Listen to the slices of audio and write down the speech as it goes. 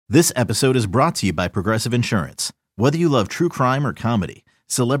This episode is brought to you by Progressive Insurance. Whether you love true crime or comedy,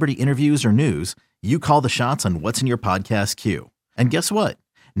 celebrity interviews or news, you call the shots on what's in your podcast queue. And guess what?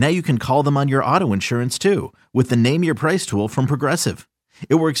 Now you can call them on your auto insurance too with the Name Your Price tool from Progressive.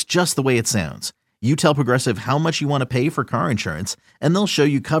 It works just the way it sounds. You tell Progressive how much you want to pay for car insurance, and they'll show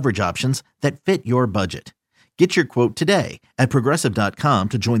you coverage options that fit your budget. Get your quote today at Progressive.com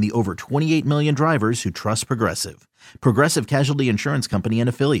to join the over 28 million drivers who trust Progressive. Progressive Casualty Insurance Company and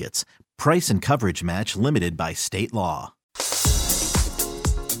Affiliates. Price and coverage match limited by state law.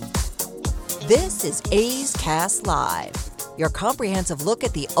 This is A's Cast Live, your comprehensive look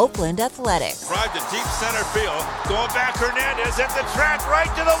at the Oakland Athletics. Drive to deep center field. Going back, Hernandez at the track, right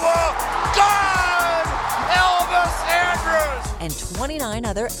to the wall. Gone! Elvis Andrus! And 29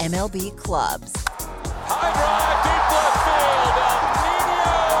 other MLB clubs. High drive, deep left field. El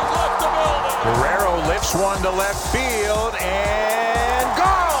Nino left the building. Guerrero lifts one to left field and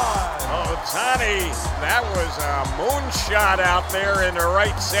gone! Oh, Tani, that was a moonshot out there in the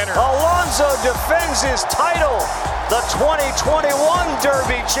right center. Alonso defends his title, the 2021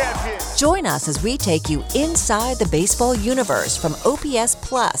 Derby champion. Join us as we take you inside the baseball universe, from OPS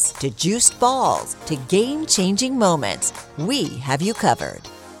Plus to juiced balls to game-changing moments. We have you covered.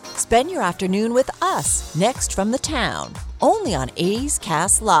 Spend your afternoon with us next from the town, only on A's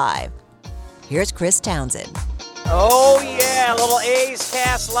Cast Live. Here's Chris Townsend. Oh yeah, a little A's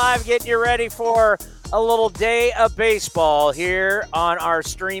Cast Live getting you ready for a little day of baseball here on our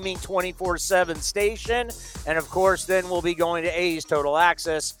streaming 24/7 station. And of course, then we'll be going to A's Total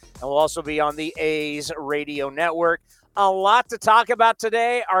Access, and we'll also be on the A's Radio Network. A lot to talk about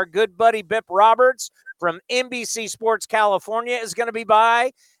today. Our good buddy Bip Roberts from NBC Sports California is going to be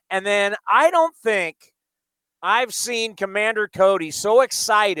by. And then I don't think I've seen Commander Cody so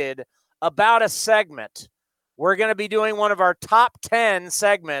excited about a segment. We're going to be doing one of our top 10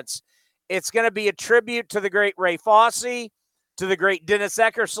 segments. It's going to be a tribute to the great Ray Fosse, to the great Dennis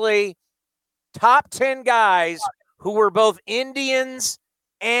Eckersley, top 10 guys who were both Indians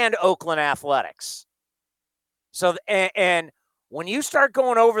and Oakland Athletics. So, and when you start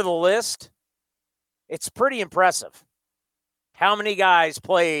going over the list, it's pretty impressive how many guys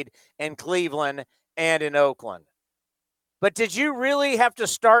played in Cleveland and in Oakland. But did you really have to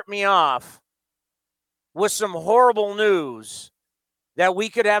start me off with some horrible news that we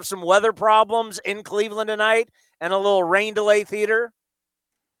could have some weather problems in Cleveland tonight and a little rain delay theater?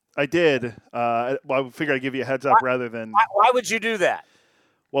 I did. I figured I'd give you a heads up rather than... Why would you do that?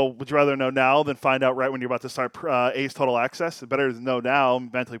 Well, would you rather know now than find out right when you're about to start A's Total Access? It's better to know now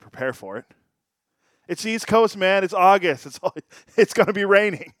and mentally prepare for it. It's the East Coast, man. It's August. It's going to be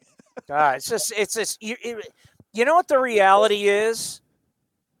raining. It's just. You know what the reality is?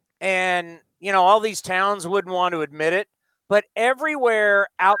 And, you know, all these towns wouldn't want to admit it, but everywhere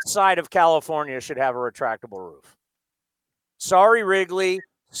outside of California should have a retractable roof. Sorry, Wrigley.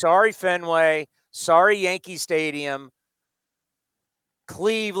 Sorry, Fenway. Sorry, Yankee Stadium.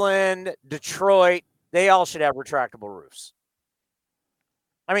 Cleveland, Detroit, they all should have retractable roofs.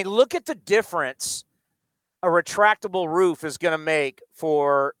 I mean, look at the difference a retractable roof is going to make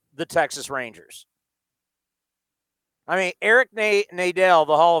for the Texas Rangers. I mean, Eric Nadel,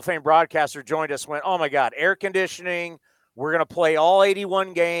 the Hall of Fame broadcaster, joined us, went, oh, my God, air conditioning. We're going to play all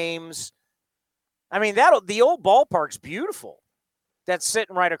 81 games. I mean, the old ballpark's beautiful. That's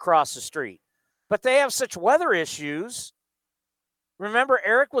sitting right across the street. But they have such weather issues. Remember,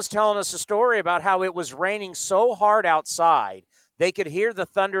 Eric was telling us a story about how it was raining so hard outside, they could hear the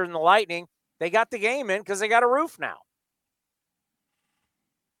thunder and the lightning. They got the game in because they got a roof now.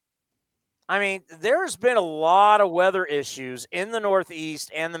 I mean, there's been a lot of weather issues in the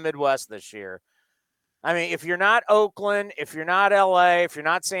Northeast and the Midwest this year. I mean, if you're not Oakland, if you're not LA, if you're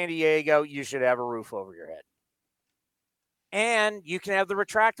not San Diego, you should have a roof over your head. And you can have the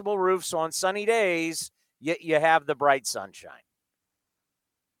retractable roof, so on sunny days, you have the bright sunshine.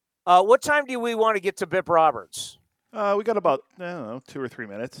 What time do we want to get to Bip Roberts? We got about, 2 or 3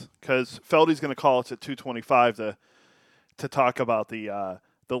 minutes, because Feldy's going to call us at 2:25 to talk about the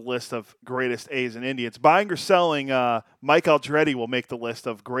list of greatest A's and Indians. Buying or selling, Mike Aldretti will make the list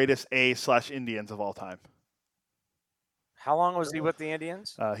of greatest A's/Indians of all time. How long was he with the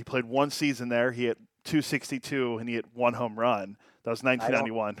Indians? He played one season there. He hit .262, and he hit one home run. That was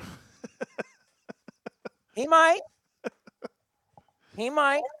 1991. He might.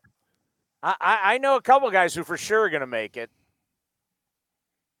 I know a couple guys who for sure are going to make it,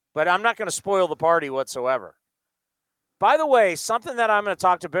 but I'm not going to spoil the party whatsoever. By the way, something that I'm going to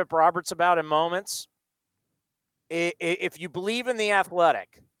talk to Bip Roberts about in moments, if you believe in The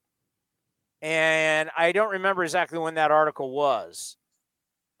Athletic, and I don't remember exactly when that article was,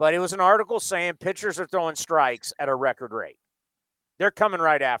 But it was an article saying pitchers are throwing strikes at a record rate. They're coming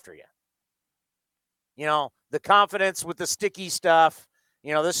right after you. You know, the confidence with the sticky stuff.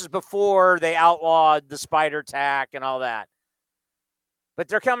 You know, this is before they outlawed the spider tack and all that. But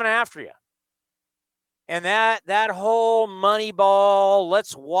they're coming after you. And that whole money ball,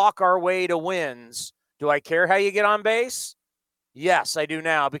 let's walk our way to wins. Do I care how you get on base? Yes, I do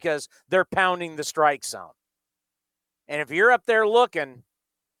now, because they're pounding the strike zone. And if you're up there looking,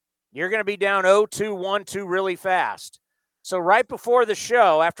 you're going to be down 0-2, 1-2 really fast. So right before the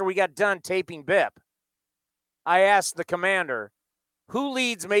show, after we got done taping Bip, I asked the commander, who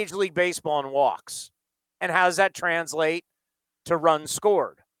leads Major League Baseball in walks? And how does that translate to runs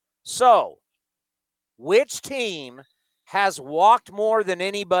scored? So, which team has walked more than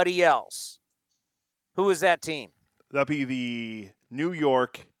anybody else? Who is that team? That'd be the New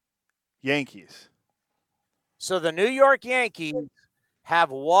York Yankees. So the New York Yankees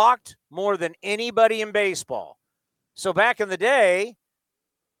have walked more than anybody in baseball. So back in the day,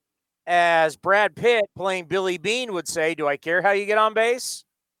 as Brad Pitt playing Billy Beane would say, do I care how you get on base?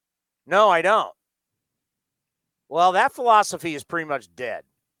 No, I don't. Well, that philosophy is pretty much dead,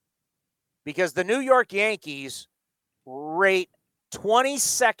 because the New York Yankees rate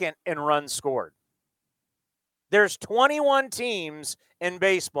 22nd in runs scored. There's 21 teams in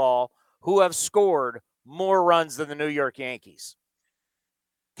baseball who have scored more runs than the New York Yankees,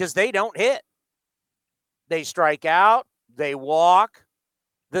 because they don't hit. They strike out, they walk.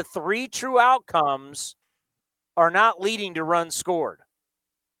 The three true outcomes are not leading to runs scored.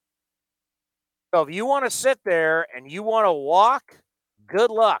 So if you want to sit there and you want to walk, good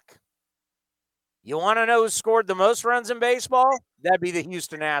luck. You want to know who scored the most runs in baseball? That'd be the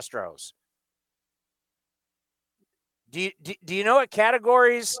Houston Astros. Do you know what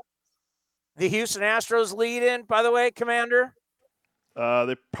categories the Houston Astros lead in, by the way, Commander?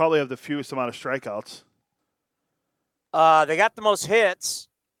 They probably have the fewest amount of strikeouts. They got the most hits.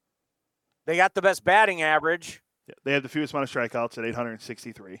 They got the best batting average. Yeah, they have the fewest amount of strikeouts at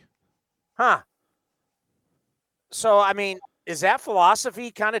 863. Huh. So, I mean, is that philosophy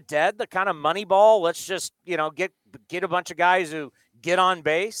kind of dead? The kind of money ball? Let's just, get a bunch of guys who get on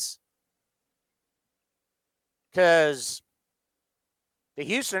base? Because the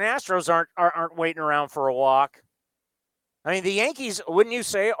Houston Astros aren't waiting around for a walk. I mean, the Yankees, wouldn't you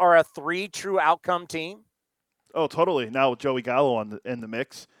say, are a three true outcome team? Oh, totally. Now with Joey Gallo in the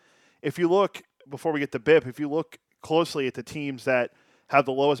mix. If you look, before we get to Bip, if you look closely at the teams that have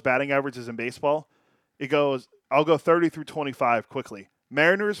the lowest batting averages in baseball, it goes, I'll go 30 through 25 quickly.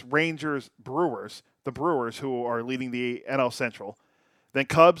 Mariners, Rangers, Brewers, the Brewers who are leading the NL Central. Then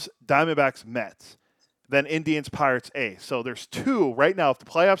Cubs, Diamondbacks, Mets. Then Indians, Pirates, A's. So there's two right now. If the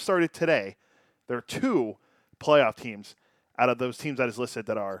playoffs started today, there are two playoff teams out of those teams that is listed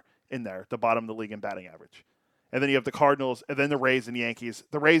that are in there, the bottom of the league in batting average. And then you have the Cardinals, and then the Rays and Yankees.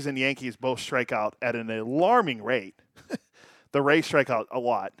 The Rays and Yankees both strike out at an alarming rate. The Rays strike out a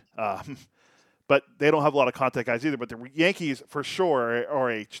lot, but they don't have a lot of contact guys either. But the Yankees, for sure, are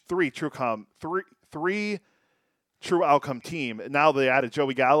a three true outcome team. And now they added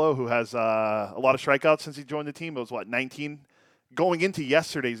Joey Gallo, who has a lot of strikeouts since he joined the team. It was, 19? Going into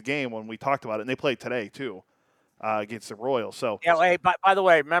yesterday's game when we talked about it, and they played today, too. Against the Royals. So yeah. Hey, by the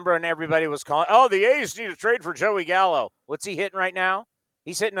way, remember when everybody was calling, oh, the A's need to trade for Joey Gallo. What's he hitting right now?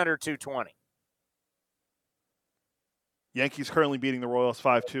 He's hitting under 220. Yankees currently beating the Royals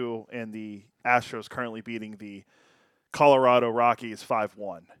 5-2, and the Astros currently beating the Colorado Rockies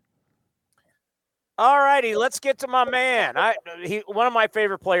 5-1. All righty, let's get to my man. One of my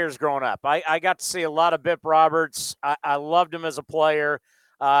favorite players growing up. I got to see a lot of Bip Roberts. I loved him as a player.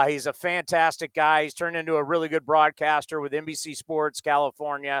 He's a fantastic guy. He's turned into a really good broadcaster with NBC Sports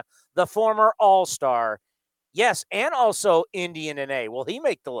California, the former All-Star. Yes, and also Indian and A. Will he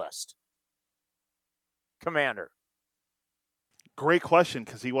make the list? Commander. Great question,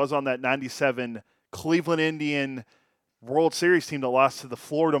 because he was on that 97 Cleveland Indian World Series team that lost to the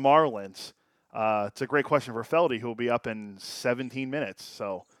Florida Marlins. It's a great question for Feldy, who will be up in 17 minutes.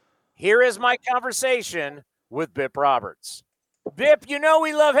 So here is my conversation with Bip Roberts. Bip,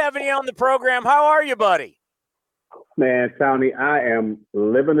 we love having you on the program. How are you, buddy? Man, Tony, I am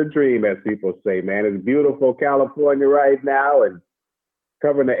living a dream, as people say, man. It's beautiful California right now, and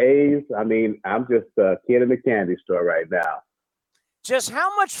covering the A's. I mean, I'm just a kid in the candy store right now. Just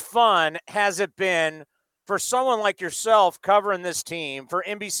how much fun has it been for someone like yourself covering this team for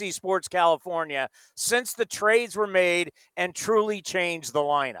NBC Sports California since the trades were made and truly changed the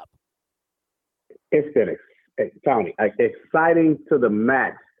lineup? It's been Tony, exciting to the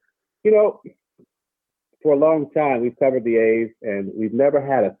max. for a long time, we've covered the A's, and we've never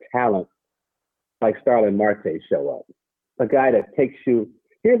had a talent like Starlin Marte show up. A guy that takes you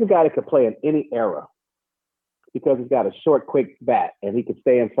 – here's a guy that could play in any era because he's got a short, quick bat, and he can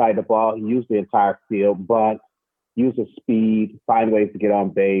stay inside the ball. He used the entire field, but uses speed, find ways to get on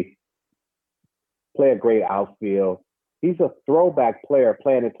base, play a great outfield. He's a throwback player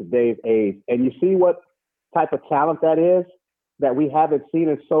playing in today's A's. And you see what type of talent that is that we haven't seen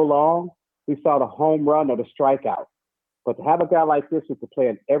in so long? We saw the home run or the strikeout. But to have a guy like this who could play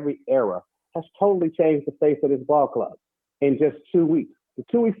in every era has totally changed the face of this ball club in just 2 weeks. The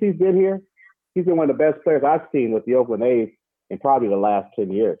 2 weeks he's been here, he's been one of the best players I've seen with the Oakland A's in probably the last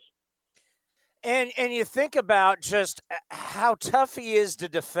 10 years. And you think about just how tough he is to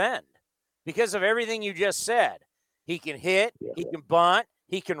defend because of everything you just said. He can hit, he can bunt,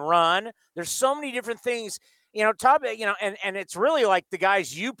 he can run. There's so many different things, and it's really like the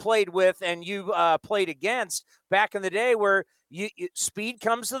guys you played with and you played against back in the day where speed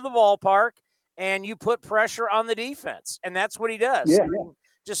comes to the ballpark and you put pressure on the defense. And that's what he does. Yeah.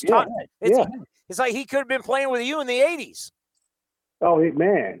 It's like he could have been playing with you in the 80s. Oh,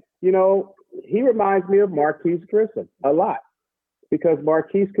 man. He reminds me of Marquise Grissom a lot because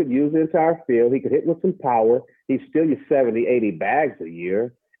Marquise could use the entire field. He could hit with some power. He'd steal you 70, 80 bags a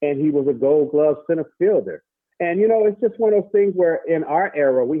year, and he was a gold glove center fielder. And, it's just one of those things where in our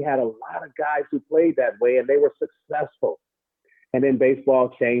era, we had a lot of guys who played that way, and they were successful. And then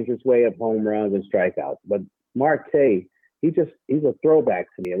baseball changed its way of home runs and strikeouts. But Marte, he's a throwback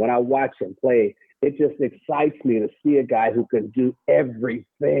to me. And when I watch him play, it just excites me to see a guy who can do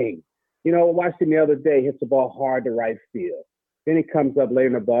everything. I watched him the other day, hits the ball hard to right field. Then he comes up later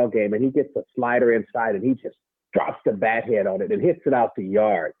in the ball game and he gets a slider inside and he just drops the bat head on it and hits it out the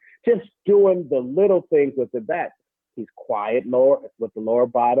yard. Just doing the little things with the bat. He's quiet with the lower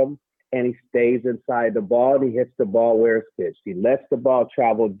bottom and he stays inside the ball and he hits the ball where it's pitched. He lets the ball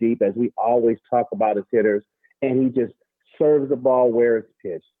travel deep, as we always talk about as hitters, and he just serves the ball where it's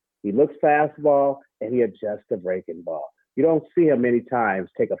pitched. He looks fastball and he adjusts the breaking ball. You don't see him many times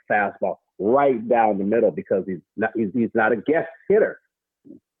take a fastball right down the middle because he's not a guest hitter.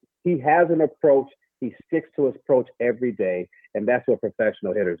 He has an approach. He sticks to his approach every day, and that's what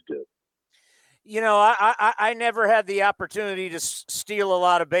professional hitters do. I never had the opportunity to steal a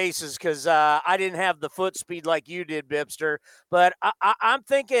lot of bases because I didn't have the foot speed like you did, Bipster. But I'm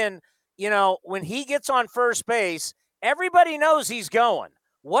thinking, when he gets on first base, everybody knows he's going.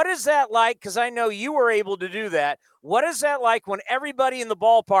 What is that like? Because I know you were able to do that. What is that like when everybody in the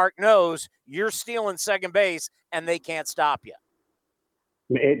ballpark knows you're stealing second base and they can't stop you?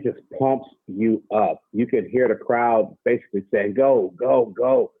 It just pumps you up. You can hear the crowd basically saying, go, go,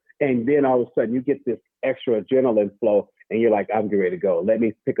 go. And then all of a sudden you get this extra adrenaline flow and you're like, I'm ready to go. Let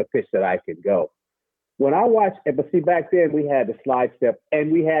me pick a pitch that I can go. When I watched, but see, back then we had the slide step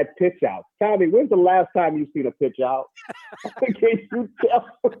and we had pitch outs. Tell me, when's the last time you've seen a pitch out? Can you tell?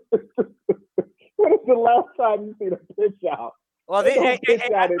 When is the last time you've seen a pitch out? Well,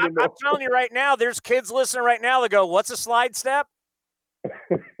 I'm telling you right now, there's kids listening right now that go, what's a slide step?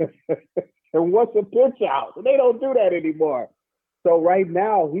 And what's a pitch out? They don't do that anymore. So right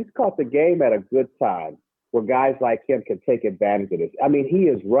now, he's caught the game at a good time where guys like him can take advantage of this. I mean, he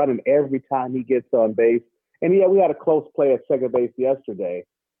is running every time he gets on base. And yeah, we had a close play at second base yesterday,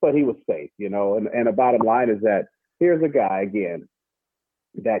 but he was safe, And the bottom line is that here's a guy, again,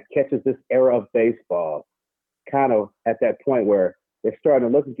 that catches this era of baseball kind of at that point where they're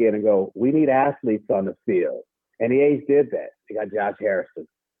starting to look again and go, we need athletes on the field. And the A's did that. They got Josh Harrison.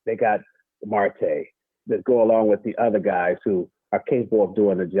 They got Marte that go along with the other guys who are capable of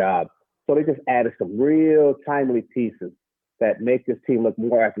doing the job. So they just added some real timely pieces that make this team look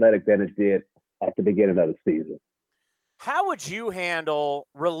more athletic than it did at the beginning of the season. How would you handle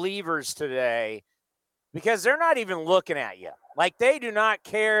relievers today? Because they're not even looking at you. Like, they do not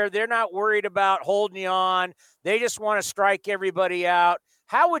care. They're not worried about holding you on. They just want to strike everybody out.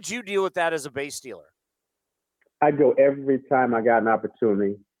 How would you deal with that as a base stealer? I'd go every time I got an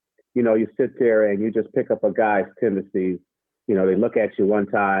opportunity. You sit there and you just pick up a guy's tendencies. They look at you one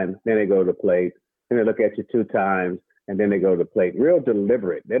time, then they go to the plate, then they look at you two times, and then they go to the plate. Real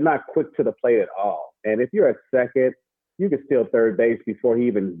deliberate. They're not quick to the plate at all. And if you're at second, you can steal third base before he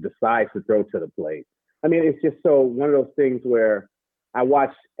even decides to throw to the plate. I mean, it's just so one of those things where I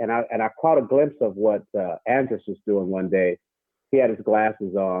watched and I caught a glimpse of what Andrus was doing one day. He had his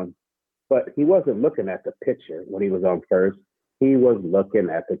glasses on, but he wasn't looking at the pitcher when he was on first. He was looking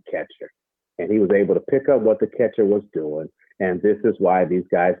at the catcher, and he was able to pick up what the catcher was doing. And this is why these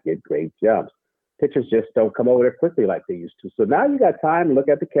guys get great jumps. pitchers just don't come over there quickly like they used to. So now you got time to look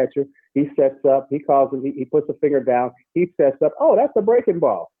at the catcher. He sets up. He calls him. He puts a finger down. He sets up. Oh, that's a breaking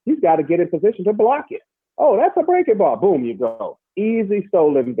ball. He's got to get in position to block it. Oh, that's a breaking ball. Boom, you go. Easy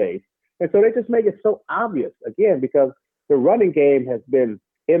stolen base. And so they just make it so obvious, again, because the running game has been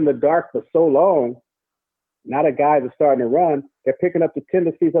in the dark for so long. Now that guys are starting to run, they're picking up the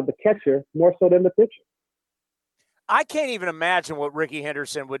tendencies of the catcher more so than the pitcher. I can't even imagine what Ricky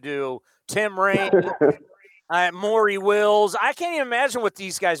Henderson would do. Tim Raine, Maury Wills. I can't even imagine what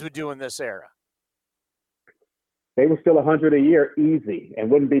these guys would do in this era. They were still 100 a year easy and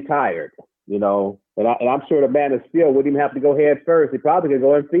wouldn't be tired, you know. And I'm sure the man of steel wouldn't even have to go head first. He probably could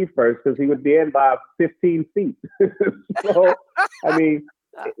go in feet first because he would be in by 15 feet. So, I mean,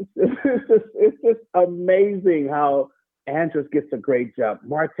 it's just amazing how Andrus gets a great jump.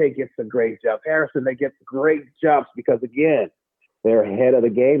 Marte gets a great jump. Harrison, they get great jumps because, again, they're ahead of the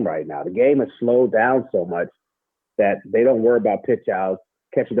game right now. The game has slowed down so much that they don't worry about pitch outs.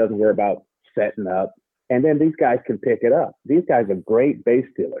 Catcher doesn't worry about setting up. And then these guys can pick it up. These guys are great base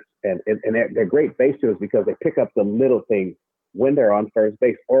stealers. And they're great base stealers because they pick up the little things when they're on first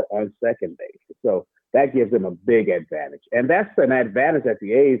base or on second base. So that gives them a big advantage. And that's an advantage that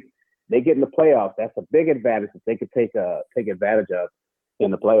the A's, they get in the playoffs. That's a big advantage that they could take advantage of in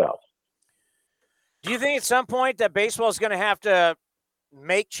the playoffs. Do you think at some point that baseball is going to have to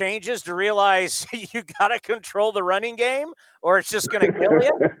make changes to realize you got to control the running game, or it's just going to kill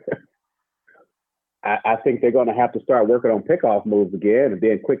you? I think they're going to have to start working on pickoff moves again and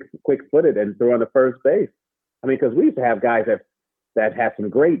being quick-footed and throwing to first base. I mean, because we used to have guys that had some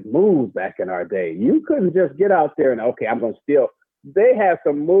great moves back in our day. You couldn't just get out there and, okay, I'm going to steal. They had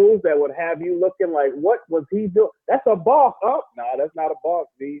some moves that would have you looking like, what was he doing? That's a balk. Oh, no, that's not a balk,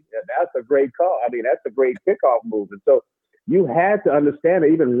 Steve. That's a great call. I mean, that's a great pickoff move. And so you had to understand that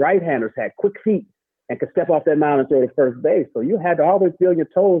even right-handers had quick feet and could step off that mound and throw to first base. So you had to always be on your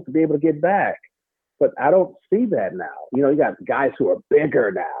toes to be able to get back. But I don't see that now. You know, you got guys who are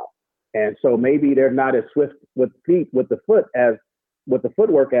bigger now. And so maybe they're not as swift with the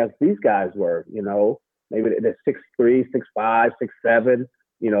footwork as these guys were, you know. Maybe they're 6'3", 6'5", 6'7",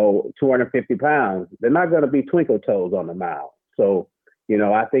 you know, 250 pounds. They're not going to be twinkle toes on the mound. So, you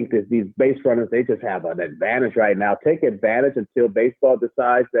know, I think that these base runners, they just have an advantage right now. Take advantage until baseball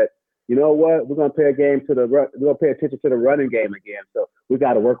decides that, you know what, we're going to pay attention to the running game again. So we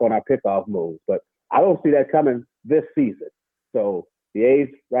got to work on our pickoff moves. But I don't see that coming this season. So the A's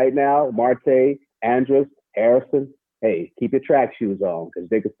right now, Marte, Andrus, Harrison, hey, keep your track shoes on because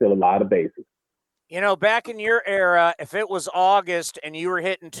they can steal a lot of bases. You know, back in your era, if it was August and you were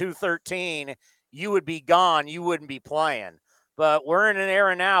hitting 213, you would be gone. You wouldn't be playing. But we're in an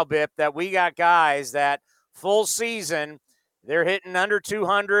era now, Bip, that we got guys that full season, they're hitting under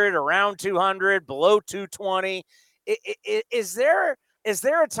 200, around 200, below 220. Is there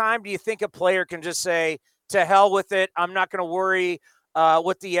a time, do you think a player can just say, to hell with it, I'm not going to worry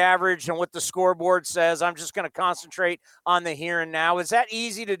what the average and what the scoreboard says. I'm just going to concentrate on the here and now. Is that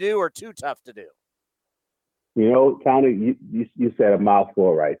easy to do or too tough to do? You know, Tony, you said a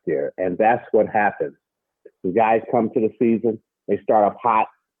mouthful right there, and that's what happens. The guys come to the season, they start off hot,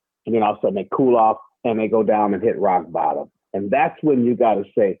 and then all of a sudden they cool off, and they go down and hit rock bottom. And that's when you got to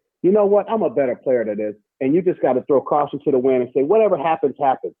say, you know what, I'm a better player than this, and you just got to throw caution to the wind and say, whatever happens,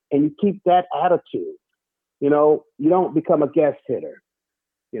 happens. And you keep that attitude. You know, you don't become a guest hitter,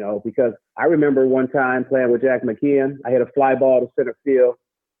 you know, because I remember one time playing with Jack McKeon, I hit a fly ball to center field.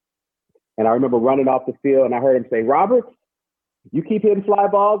 And I remember running off the field, and I heard him say, Roberts, you keep hitting fly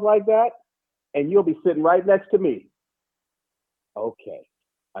balls like that, and you'll be sitting right next to me. Okay,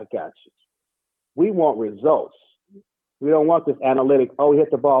 I got you. We want results. We don't want this analytic, oh, he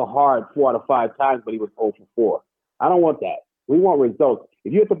hit the ball hard 4 out of 5 times, but he was 0 for 4. I don't want that. We want results.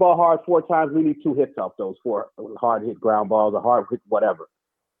 If you hit the ball hard 4 times, we need 2 hits off those 4 hard hit ground balls or hard hit whatever.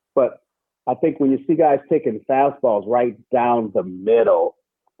 But I think when you see guys taking fastballs right down the middle,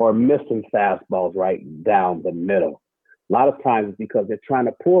 or missing fastballs right down the middle. A lot of times it's because they're trying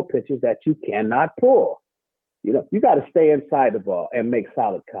to pull pitches that you cannot pull. You know, you got to stay inside the ball and make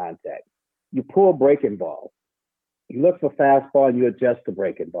solid contact. You pull breaking balls. You look for fastball and you adjust the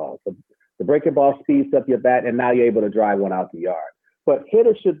breaking ball. So the breaking ball speeds up your bat, and now you're able to drive one out the yard. But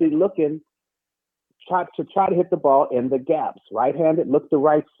hitters should be looking to try to hit the ball in the gaps. Right-handed, look the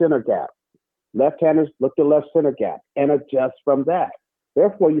right center gap. Left-handers, look the left center gap and adjust from that.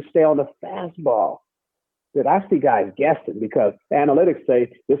 Therefore, you stay on the fastball. That I see guys guessing because analytics say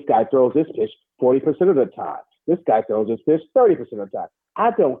this guy throws this pitch 40% of the time. This guy throws this pitch 30% of the time.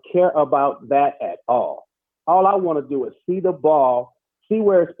 I don't care about that at all. All I want to do is see the ball, see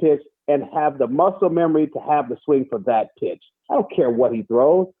where it's pitched, and have the muscle memory to have the swing for that pitch. I don't care what he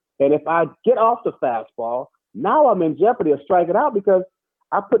throws. And if I get off the fastball, now I'm in jeopardy of striking out because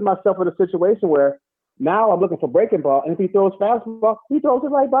I put myself in a situation where now I'm looking for breaking ball. And if he throws fastball, he throws it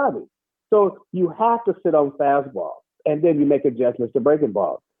right by me. So you have to sit on fastball, and then you make adjustments to breaking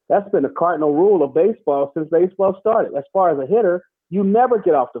balls. That's been a cardinal rule of baseball since baseball started. As far as a hitter, you never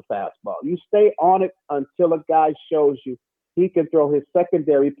get off the fastball. You stay on it until a guy shows you he can throw his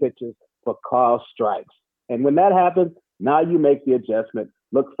secondary pitches for called strikes. And when that happens, now you make the adjustment,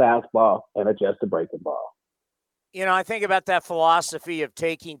 look fastball, and adjust the breaking ball. You know, I think about that philosophy of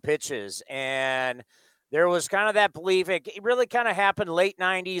taking pitches, and there was kind of that belief. It really kind of happened late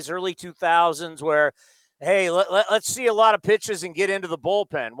 90s, early 2000s where, hey, let's see a lot of pitches and get into the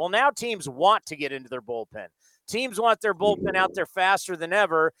bullpen. Well, now teams want to get into their bullpen. Teams want their bullpen out there faster than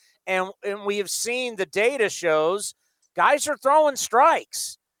ever, and we have seen the data shows guys are throwing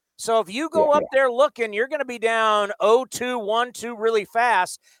strikes. So if you go up there looking, you're going to be down 0-2, 1-2 really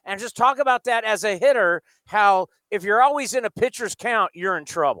fast. And just talk about that as a hitter, how if you're always in a pitcher's count, you're in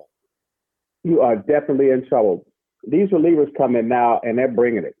trouble. You are definitely in trouble. These relievers come in now, and they're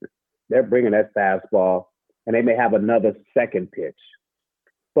bringing it. They're bringing that fastball, and they may have another second pitch.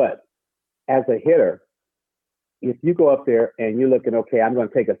 But as a hitter, if you go up there and you're looking, okay, I'm going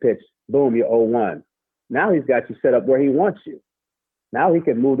to take a pitch, boom, you're 0-1. Now he's got you set up where he wants you. Now he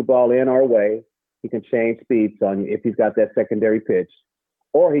can move the ball in or away. He can change speeds on you if he's got that secondary pitch.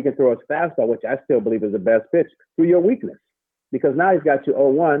 Or he can throw his fastball, which I still believe is the best pitch, through your weakness. Because now he's got you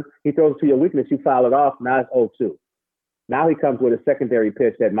 0-1. He throws it to your weakness. You foul it off. Now it's 0-2. Now he comes with a secondary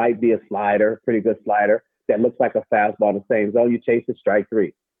pitch that might be a slider, pretty good slider, that looks like a fastball in the same zone. You chase it, strike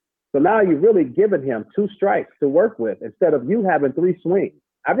three. So now you've really given him 2 strikes to work with instead of you having 3 swings.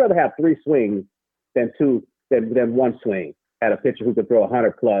 I'd rather have 3 swings than 1 swing at a pitcher who can throw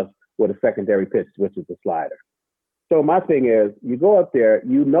 100 plus with a secondary pitch, which is a slider. So my thing is, you go up there,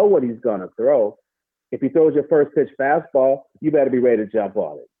 you know what he's going to throw. If he throws your first pitch fastball, you better be ready to jump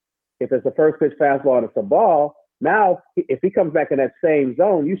on it. If it's the first pitch fastball and it's a ball, now if he comes back in that same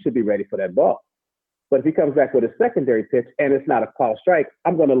zone, you should be ready for that ball. But if he comes back with a secondary pitch and it's not a call strike,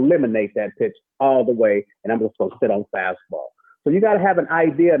 I'm going to eliminate that pitch all the way, and I'm just going to sit on fastball. So you got to have an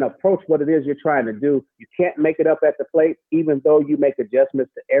idea and approach what it is you're trying to do. You can't make it up at the plate. Even though you make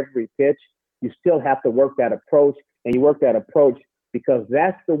adjustments to every pitch, you still have to work that approach, and you work that approach because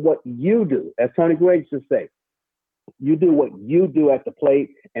that's what you do. As Tony Gwynn used to say, you do what you do at the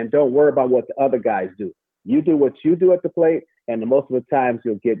plate and don't worry about what the other guys do. You do what you do at the plate, and most of the times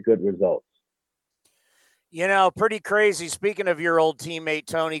you'll get good results. You know, pretty crazy. Speaking of your old teammate,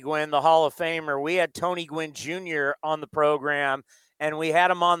 Tony Gwynn, the Hall of Famer, we had Tony Gwynn Jr. on the program, and we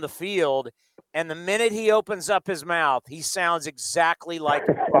had him on the field. And the minute he opens up his mouth, he sounds exactly like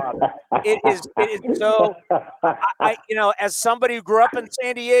his father. It is so, as somebody who grew up in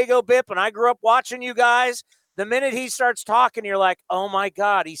San Diego, Bip, and I grew up watching you guys, the minute he starts talking, you're like, oh, my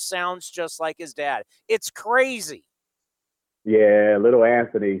God, he sounds just like his dad. It's crazy. Yeah, little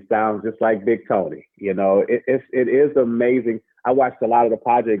Anthony sounds just like Big Tony. You know, it is amazing. I watched a lot of the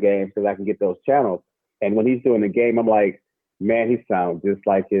Padre games because I can get those channels. And when he's doing the game, I'm like, man, he sounds just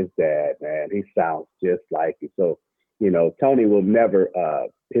like his dad, man. He sounds just like you. So, Tony will never,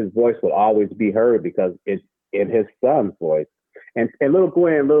 his voice will always be heard because it's in his son's voice. And little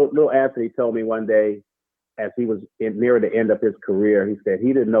Gwen, little Anthony told me one day as he was near the end of his career, he said he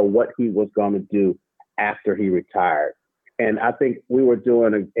didn't know what he was going to do after he retired. And I think we were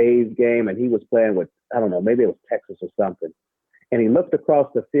doing an A's game and he was playing with, I don't know, maybe it was Texas or something. And he looked across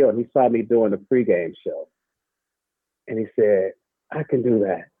the field and he saw me doing the pregame show. And he said, I can do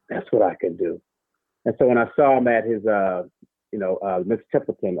that. That's what I can do. And so when I saw him at his, Miss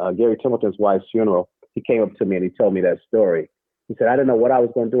Templeton, Gary Templeton's wife's funeral, he came up to me and he told me that story. He said, I didn't know what I was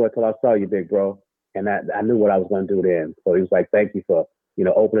going to do until I saw you, big bro. And I knew what I was going to do then. So he was like, thank you for,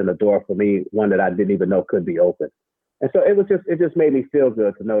 opening the door for me, one that I didn't even know could be open. And so it just made me feel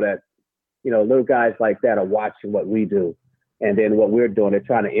good to know that, little guys like that are watching what we do. And then what we're doing, they're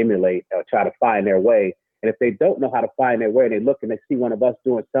trying to emulate or try to find their way. And if they don't know how to find their way and they look and they see one of us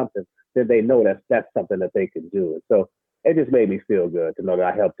doing something, then they know that's something that they can do. And so it just made me feel good to know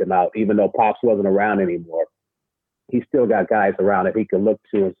that I helped him out. Even though Pops wasn't around anymore, he still got guys around that he can look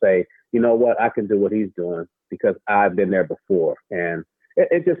to and say, you know what, I can do what he's doing because I've been there before. And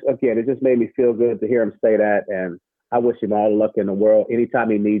it just made me feel good to hear him say that. And I wish him all the luck in the world. Anytime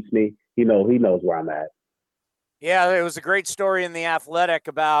he needs me, he knows where I'm at. Yeah, it was a great story in The Athletic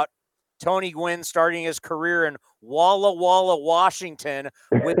about Tony Gwynn starting his career in Walla Walla, Washington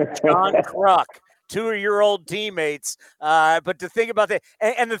with John Kruk. two of your old teammates. But to think about that,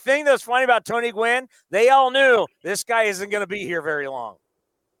 and the thing that's funny about Tony Gwynn, they all knew this guy isn't going to be here very long.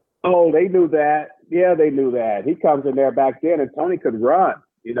 Oh, they knew that. Yeah, they knew that. He comes in there back then, and Tony could run.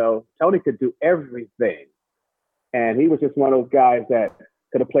 Tony could do everything. And he was just one of those guys that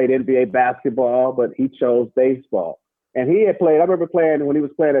could have played NBA basketball, but he chose baseball. And he had played, I remember playing when he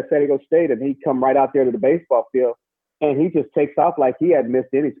was playing at San Diego State, and he'd come right out there to the baseball field, and he just takes off like he hadn't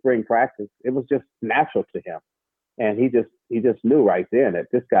missed any spring practice. It was just natural to him. And he just knew right then that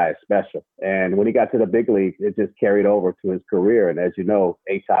this guy is special. And when he got to the big leagues, it just carried over to his career. And as you know,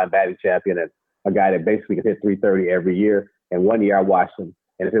 8-time batting champion and a guy that basically could hit 330 every year. And one year I watched him,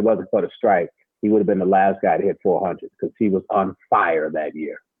 and if it wasn't for the strike, he would have been the last guy to hit 400 because he was on fire that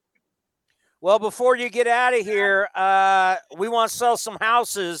year. Well, before you get out of here, we want to sell some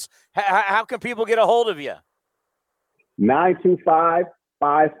houses. How can people get a hold of you?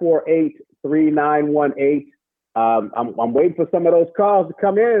 925-548-3918. I'm waiting for some of those calls to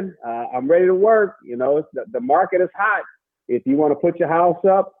come in. I'm ready to work. The market is hot. If you want to put your house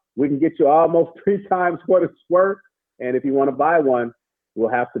up, we can get you almost 3 times what it's worth. And if you want to buy one, we'll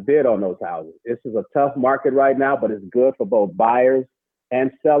have to bid on those houses. This is a tough market right now, but it's good for both buyers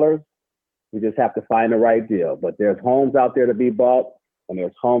and sellers. We just have to find the right deal. But there's homes out there to be bought, and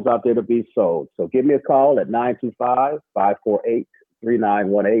there's homes out there to be sold. So give me a call at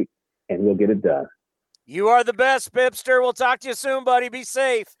 925-548-3918, and we'll get it done. You are the best, Bipster. We'll talk to you soon, buddy. Be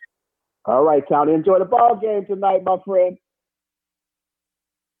safe. All right, Townsend. Enjoy the ball game tonight, my friend.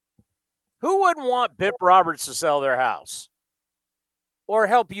 Who wouldn't want Bip Roberts to sell their house or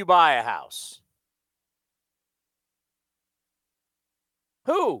help you buy a house?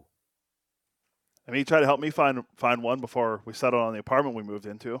 Who? I mean, he tried to help me find one before we settled on the apartment we moved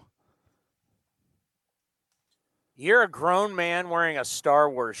into. You're a grown man wearing a Star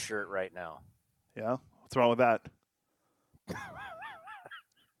Wars shirt right now. Yeah? What's wrong with that?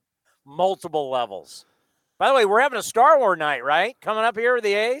 Multiple levels. By the way, we're having a Star Wars night, right? Coming up here with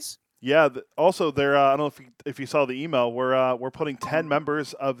the A's? Yeah. Also, there. I don't know if you saw the email. We're putting 10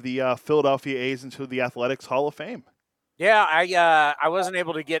 members of the Philadelphia A's into the Athletics Hall of Fame. Yeah, I wasn't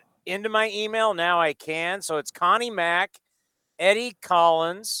able to get into my email. Now I can. So it's Connie Mack, Eddie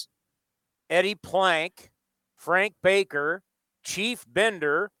Collins, Eddie Plank, Frank Baker, Chief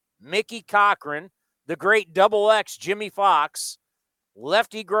Bender, Mickey Cochran, the great Double X Jimmy Fox,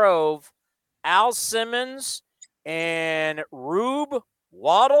 Lefty Grove, Al Simmons, and Rube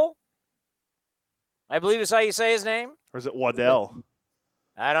Waddle. I believe is how you say his name. Or is it Waddell?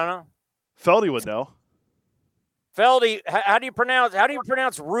 I don't know. Feldy would know. Feldy, how do you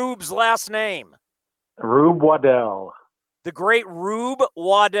pronounce Rube's last name? Rube Waddell. The great Rube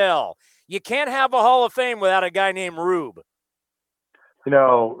Waddell. You can't have a Hall of Fame without a guy named Rube.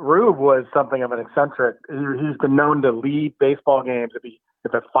 Rube was something of an eccentric. He's been known to leave baseball games.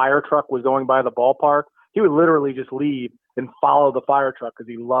 If a fire truck was going by the ballpark, he would literally just leave and follow the fire truck because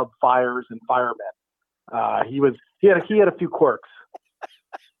he loved fires and firemen. He had a few quirks.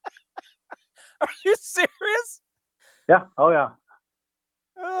 Are you serious? Yeah. Oh, yeah.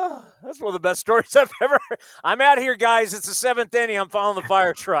 Oh, that's one of the best stories I've ever heard. I'm out here, guys. It's the 7th inning. I'm following the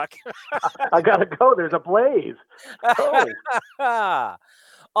fire truck. I got to go. There's a blaze. Oh.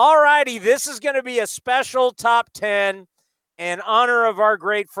 All righty. This is going to be a special top 10 in honor of our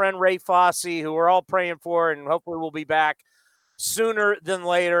great friend Ray Fosse, who we're all praying for, and hopefully we'll be back sooner than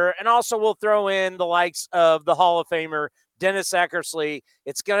later. And also we'll throw in the likes of the Hall of Famer, Dennis Eckersley.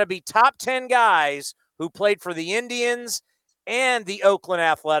 It's going to be top 10 guys who played for the Indians and the Oakland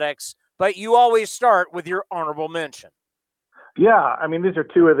Athletics, but you always start with your honorable mention. Yeah, I mean, these are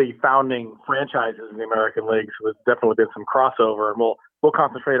two of the founding franchises in the American League, so there's definitely been some crossover, and we'll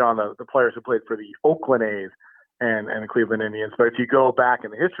concentrate on the players who played for the Oakland A's and the Cleveland Indians. But if you go back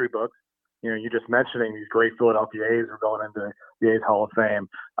in the history books, you're just mentioning these great Philadelphia A's who are going into the A's Hall of Fame.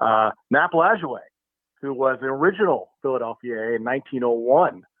 Nap Lajoie, who was the original Philadelphia A in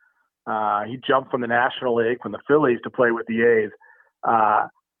 1901. He jumped from the National League, from the Phillies, to play with the A's.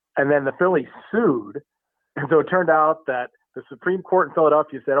 And then the Phillies sued. And so it turned out that the Supreme Court in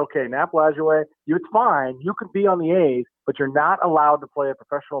Philadelphia said, okay, Nap Lajoie, it's fine. You can be on the A's, but you're not allowed to play a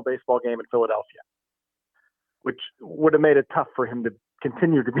professional baseball game in Philadelphia, which would have made it tough for him to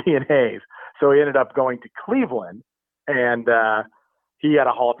continue to be an A's. So he ended up going to Cleveland, and he had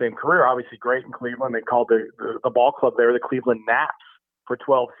a Hall of Fame career, obviously great in Cleveland. They called the ball club there the Cleveland Naps for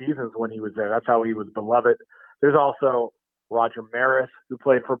 12 seasons when he was there. That's how he was beloved. There's also Roger Maris, who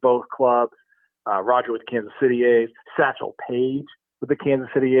played for both clubs. Roger with the Kansas City A's, Satchel Paige with the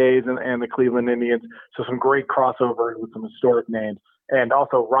Kansas City A's and the Cleveland Indians. So some great crossover with some historic names. And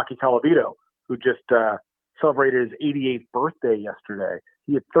also Rocky Talavito who just celebrated his 88th birthday yesterday.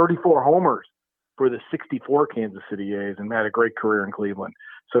 He had 34 homers for the 64 Kansas City A's and had a great career in Cleveland.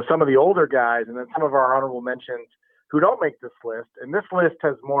 So some of the older guys, and then some of our honorable mentions who don't make this list, and this list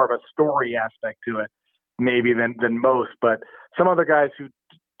has more of a story aspect to it maybe than most, but some other guys who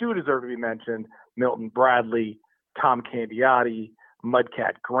do deserve to be mentioned: Milton Bradley, Tom Candiotti,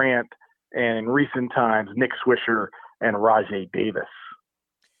 Mudcat Grant, and in recent times, Nick Swisher and Rajay Davis.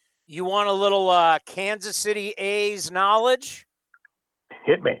 You want a little Kansas City A's knowledge?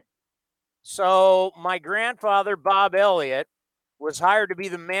 Hit me. So my grandfather, Bob Elliott, was hired to be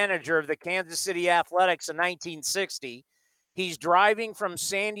the manager of the Kansas City Athletics in 1960. He's driving from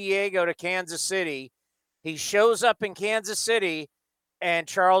San Diego to Kansas City. He shows up in Kansas City, and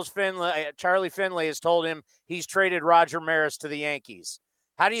Charlie Finley has told him he's traded Roger Maris to the Yankees.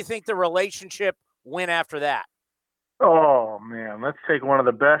 How do you think the relationship went after that? Oh, man, let's take one of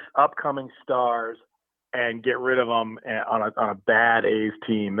the best upcoming stars and get rid of them on a bad A's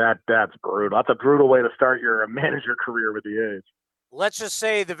team. That's brutal. That's a brutal way to start your manager career with the A's. Let's just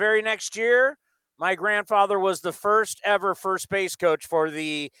say the very next year, my grandfather was the first ever first base coach for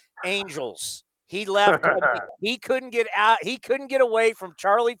the Angels. He left. He couldn't get out. He couldn't get away from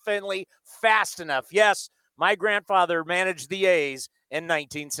Charlie Finley fast enough. Yes, my grandfather managed the A's in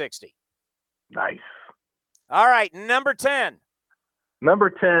 1960. Nice. All right, number 10. Number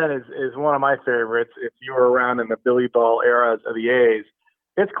 10 is one of my favorites. If you were around in the Billy Ball era of the A's,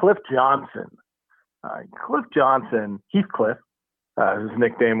 it's Cliff Johnson. Cliff Johnson, Heathcliff, his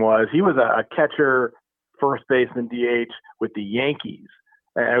nickname was. He was a catcher, first baseman, DH with the Yankees.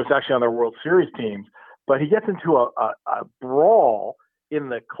 And it was actually on their World Series teams. But he gets into a brawl in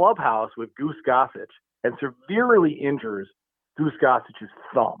the clubhouse with Goose Gossage and severely injures Goose Gossage's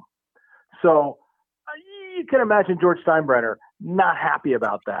thumb. So you can imagine George Steinbrenner not happy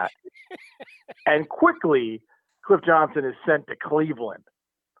about that. And quickly, Cliff Johnson is sent to Cleveland.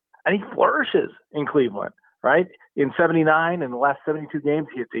 And he flourishes in Cleveland, right? In 79, in the last 72 games,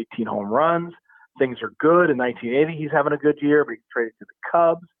 he hits 18 home runs. Things are good. In 1980, he's having a good year, but he's traded to the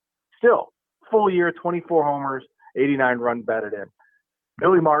Cubs. Still, full year, 24 homers, 89 runs batted in.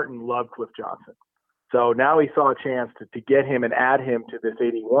 Billy Martin loved Cliff Johnson. So now he saw a chance to get him and add him to this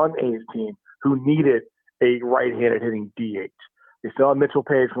 81 A's team who needed a right-handed hitting DH. They still had Mitchell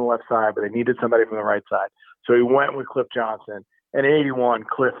Page from the left side, but they needed somebody from the right side. So he went with Cliff Johnson. And in 81,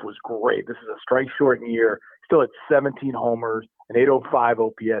 Cliff was great. This is a strike-shortened year. Still had 17 homers, an 805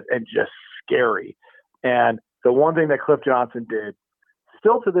 OPS, and just scary. And the one thing that Cliff Johnson did,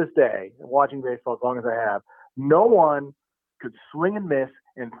 still to this day, watching baseball as long as I have, no one could swing and miss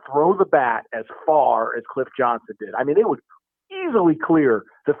and throw the bat as far as Cliff Johnson did. I mean, it would easily clear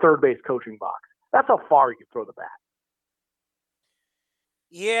the third base coaching box. That's how far you could throw the bat.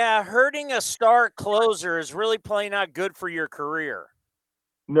 Yeah, hurting a star closer is really probably not good for your career.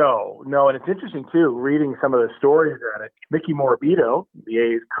 No, and it's interesting, too, reading some of the stories on it. Mickey Morabito, the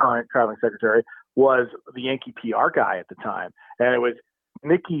A's current traveling secretary, was the Yankee PR guy at the time. And it was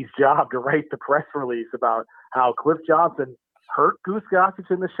Mickey's job to write the press release about how Cliff Johnson hurt Goose Gossage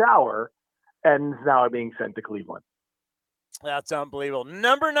in the shower and is now being sent to Cleveland. That's unbelievable.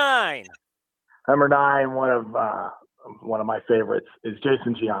 Number 9. Number 9, one of my favorites, is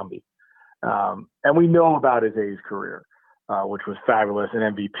Jason Giambi. And we know about his A's career, which was fabulous. An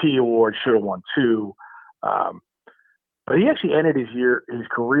MVP award, should have won 2. But he actually ended his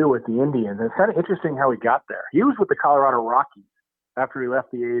career with the Indians. And it's kind of interesting how he got there. He was with the Colorado Rockies after he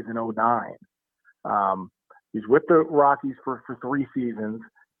left the A's in 2009. He's with the Rockies for 3 seasons.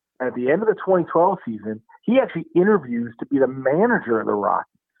 And at the end of the 2012 season, he actually interviews to be the manager of the Rockies,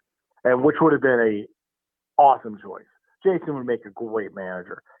 and which would have been an awesome choice. Jason would make a great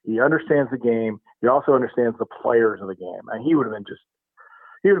manager. He understands the game. He also understands the players of the game. And he would have been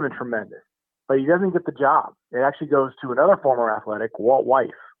tremendous. But he doesn't get the job. It actually goes to another former athletic, Walt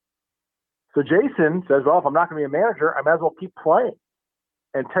Weiss. So Jason says, well, if I'm not going to be a manager, I might as well keep playing.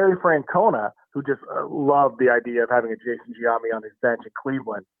 And Terry Francona, who just loved the idea of having a Jason Giambi on his bench in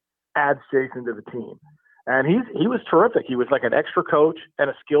Cleveland, adds Jason to the team. And he was terrific. He was like an extra coach and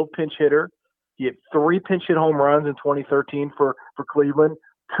a skilled pinch hitter. He had 3 pinch hit home runs in 2013 for Cleveland,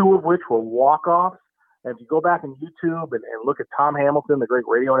 2 of which were walk-offs. And if you go back on YouTube and look at Tom Hamilton, the great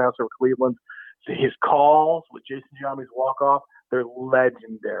radio announcer for Cleveland, his calls with Jason Giambi's walk-off, they're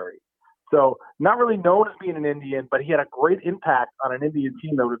legendary. So not really known as being an Indian, but he had a great impact on an Indian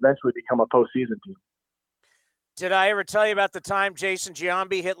team that would eventually become a postseason team. Did I ever tell you about the time Jason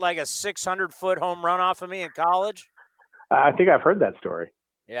Giambi hit like a 600-foot home run off of me in college? I think I've heard that story.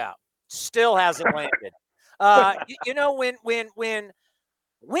 Yeah. Still hasn't landed. When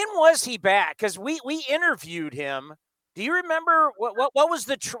When was he back? Because we interviewed him. Do you remember what was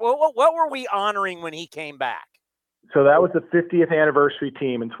what were we honoring when he came back? So that was the 50th anniversary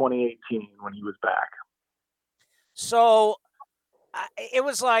team in 2018 when he was back. So it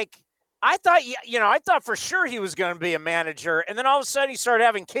was like, I thought for sure he was going to be a manager. And then all of a sudden he started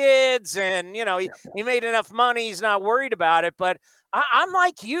having kids and, he made enough money. He's not worried about it. But I'm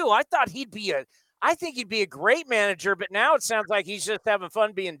like you. I think he'd be a great manager. But now it sounds like he's just having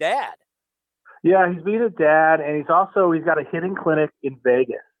fun being dad. Yeah, he's being a dad. And he's got a hitting clinic in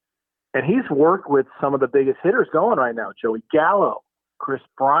Vegas. And he's worked with some of the biggest hitters going right now. Joey Gallo, Chris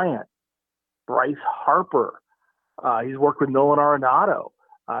Bryant, Bryce Harper. He's worked with Nolan Arenado.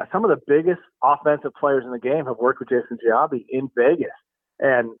 Some of the biggest offensive players in the game have worked with Jason Giambi in Vegas.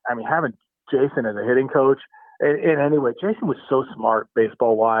 And, I mean, having Jason as a hitting coach, and anyway, Jason was so smart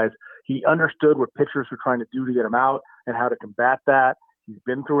baseball-wise. He understood what pitchers were trying to do to get him out and how to combat that. He's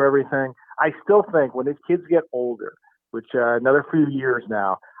been through everything. I still think when his kids get older, which another few years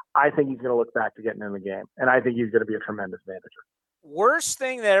now, I think he's going to look back to getting in the game. And I think he's going to be a tremendous manager. Worst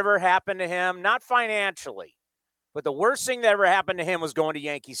thing that ever happened to him, not financially, but the worst thing that ever happened to him was going to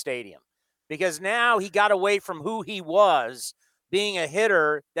Yankee Stadium, because now he got away from who he was, being a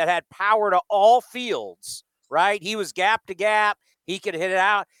hitter that had power to all fields, right? He was gap to gap. He could hit it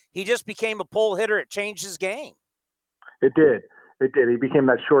out. He just became a pull hitter. It changed his game. It did. He became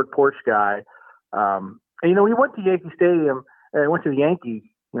that short porch guy. And, he went to Yankee Stadium and went to the Yankees.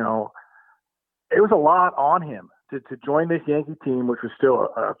 It was a lot on him to join this Yankee team, which was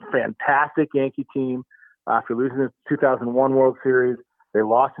still a fantastic Yankee team. After losing the 2001 World Series, they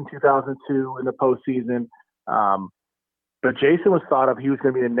lost in 2002 in the postseason. But Jason was thought of, he was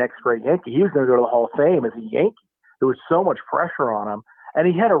going to be the next great Yankee. He was going to go to the Hall of Fame as a Yankee. There was so much pressure on him. And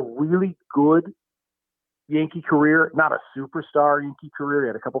he had a really good Yankee career, not a superstar Yankee career. He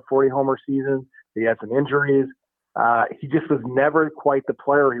had a couple 40-homer seasons. He had some injuries. He just was never quite the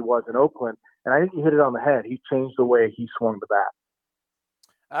player he was in Oakland. And I think he hit it on the head. He changed the way he swung the bat.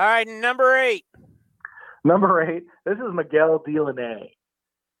 All right, number 8. Number 8, this is Miguel Delaney.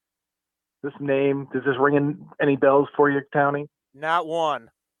 This name, does this ring any bells for you, Townie? Not one.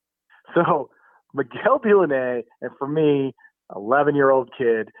 So, Miguel Delaney, and for me, 11-year-old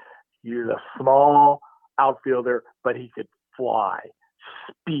kid, he was a small outfielder, but he could fly,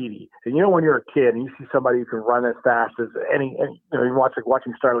 speedy. And when you're a kid and you see somebody who can run as fast as any you're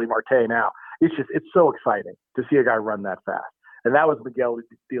watching Starling Marte now, it's so exciting to see a guy run that fast. And that was Miguel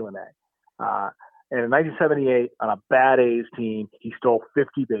Delaney. And in 1978, on a bad A's team, he stole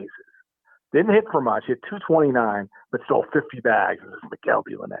 50 bases. Didn't hit for much, hit 229, but stole 50 bags. This is Miguel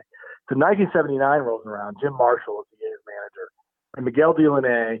Delaney. So 1979 rolls around. Jim Marshall is the A's manager. And Miguel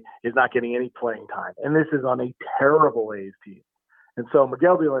Delaney is not getting any playing time. And this is on a terrible A's team. And so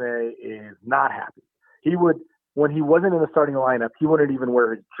Miguel Delaney is not happy. He would, when he wasn't in the starting lineup, he wouldn't even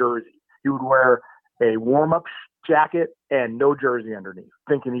wear his jersey. He would wear a warm-up jacket and no jersey underneath,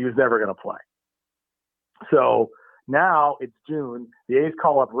 thinking he was never going to play. So now it's June. The A's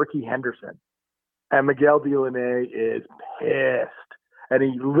call up Ricky Henderson, and Miguel Delaney is pissed. And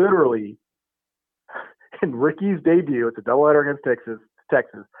he literally, in Ricky's debut, it's a doubleheader against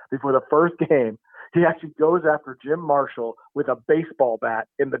Texas, before the first game, he actually goes after Jim Marshall with a baseball bat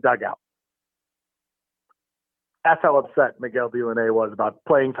in the dugout. That's how upset Miguel Delaney was about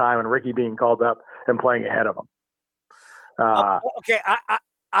playing time and Ricky being called up and playing ahead of him. Okay,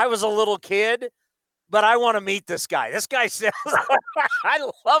 I was a little kid, but I want to meet this guy. This guy sounds I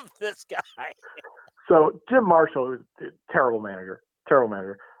love this guy. So Jim Marshall, who's a terrible manager.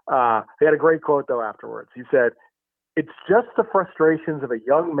 He had a great quote, though, afterwards. He said, "It's just the frustrations of a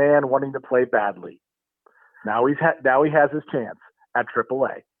young man wanting to play badly. Now he has his chance at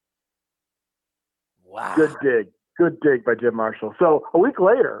AAA." Wow. Good dig by Jim Marshall. So a week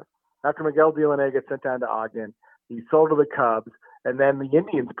later, after Miguel Delaney gets sent down to Ogden, he's sold to the Cubs, and then the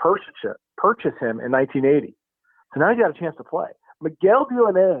Indians purchase him in 1980. So now he's got a chance to play. Miguel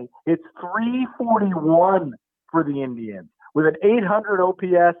Delaney hits .341 for the Indians with an .800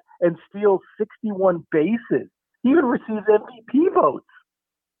 OPS and steals 61 bases. He even receives MVP votes.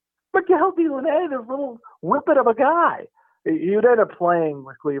 Miguel Delaney, this little whippet of a guy. He would end up playing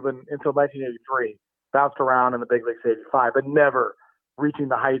with Cleveland until 1983, bounced around in the big leagues 85, but never reaching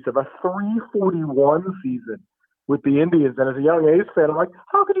the heights of a .341 season with the Indians. And as a young A's fan, I'm like,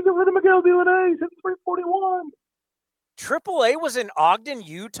 how could you get rid of Miguel Delaney? He's at .341. AAA was in Ogden,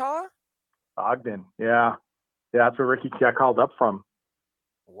 Utah? Ogden, yeah. Yeah, that's where Ricky got called up from.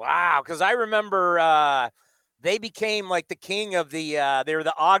 Wow, because I remember they became like the king of they were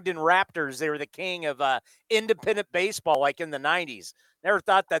the Ogden Raptors. They were the king of independent baseball, like in the 90s. Never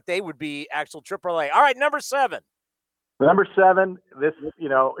thought that they would be actual AAA. All right, number 7. Number 7, this,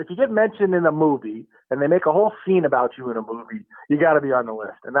 if you get mentioned in a movie and they make a whole scene about you in a movie, you got to be on the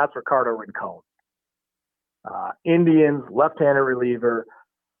list, and that's Ricardo Rincon. Indians, left-handed reliever,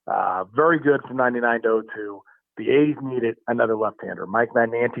 very good from 99 to 02. The A's needed another left-hander. Mike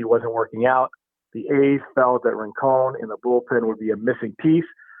Magnanti wasn't working out. The A's felt that Rincon in the bullpen would be a missing piece,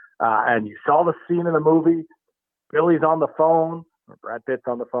 and you saw the scene in the movie. Billy's on the phone, or Brad Pitt's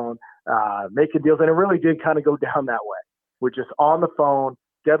on the phone, making deals, and it really did kind of go down that way. We're just on the phone,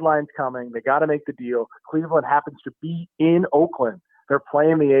 deadline's coming, they got to make the deal. Cleveland happens to be in Oakland. They're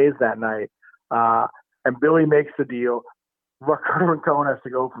playing the A's that night, and Billy makes the deal. Ricardo Rincon has to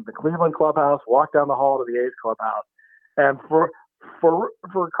go from the Cleveland clubhouse, walk down the hall to the A's clubhouse. And for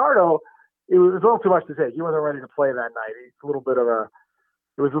Ricardo, it was a little too much to take. He wasn't ready to play that night. It's a little bit of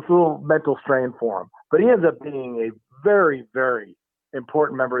it was a little mental strain for him. But he ends up being a very, very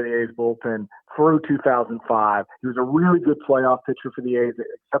important member of the A's bullpen through 2005. He was a really good playoff pitcher for the A's,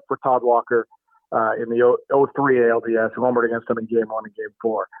 except for Todd Walker in the 03 ALDS, who homered against him in Game 1 and Game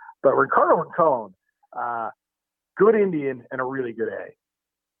 4. But Ricardo Rincon, good Indian and a really good A.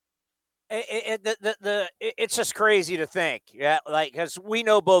 It's just crazy to think, because we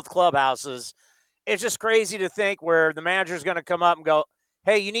know both clubhouses. It's just crazy to think where the manager's going to come up and go,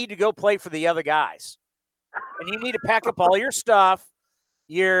 hey, you need to go play for the other guys. And you need to pack up all your stuff,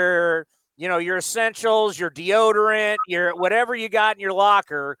 your essentials, your deodorant, your whatever you got in your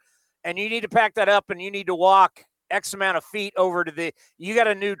locker, and you need to pack that up and you need to walk X amount of feet over to you got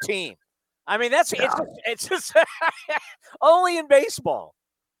a new team. I mean, it's just only in baseball.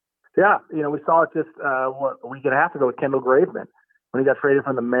 Yeah, we saw it just a week and a half ago with Kendall Graveman when he got traded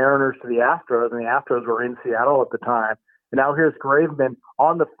from the Mariners to the Astros, and the Astros were in Seattle at the time. And now here's Graveman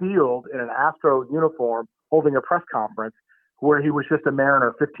on the field in an Astros uniform holding a press conference where he was just a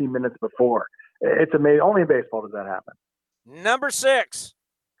Mariner 15 minutes before. It's amazing. Only in baseball does that happen. Number 6.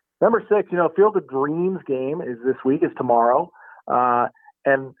 Field of Dreams game is this week, is tomorrow.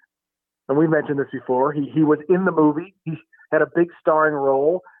 And we've mentioned this before. He was in the movie. He had a big starring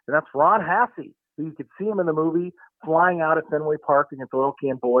role, and that's Ron Hassey. You could see him in the movie flying out at Fenway Park against Oilkey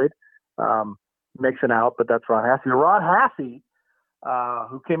and Boyd. Makes it out, but that's Ron Hassey. Ron Hassey,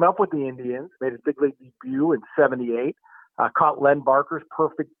 who came up with the Indians, made his big league debut in '78, caught Len Barker's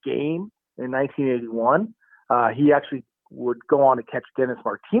perfect game in 1981. He actually would go on to catch Dennis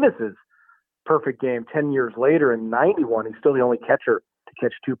Martinez's perfect game 10 years later in '91. He's still the only catcher to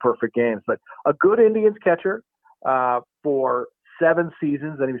catch 2 perfect games, but a good Indians catcher for 7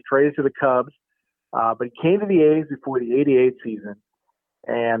 seasons. Then he was traded to the Cubs, but he came to the A's before the '88 season.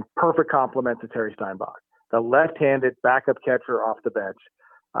 And perfect compliment to Terry Steinbach, the left-handed backup catcher off the bench.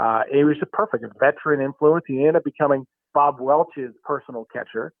 He was just perfect, a veteran influence. He ended up becoming Bob Welch's personal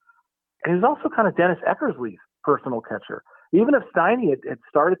catcher. And he was also kind of Dennis Eckersley's personal catcher. Even if Steiny had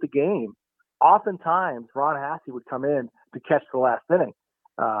started the game, oftentimes Ron Hassey would come in to catch the last inning.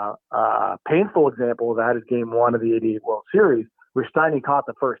 Painful example of that is Game 1 of the '88 World Series, where Steiny caught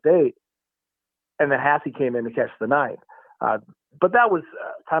the first 8, and then Hassey came in to catch the 9th. But that was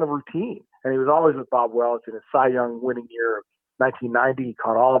kind of routine. And he was always with Bob Welch in his Cy Young winning year of 1990. He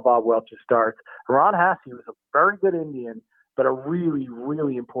caught all of Bob Welch's starts. Ron Hassey was a very good Indian, but a really,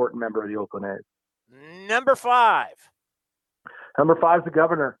 really important member of the Oakland A's. Number 5. Number 5 is the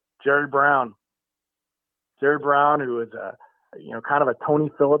governor, Jerry Brown. Jerry Brown, who is kind of a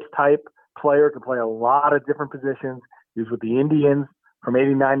Tony Phillips type player, could play a lot of different positions. He was with the Indians from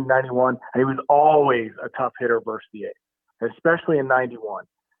 '89 to '91, and he was always a tough hitter versus the A's. Especially in '91.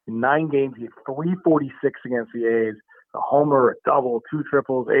 In 9 games, he had 346 against the A's, a homer, a double, 2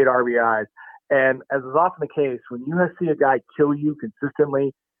 triples, 8 RBIs. And as is often the case, when you see a guy kill you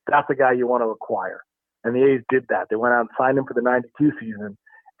consistently, that's the guy you want to acquire. And the A's did that. They went out and signed him for the '92 season.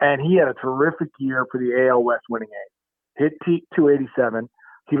 And he had a terrific year for the AL West winning A's. Hit 287.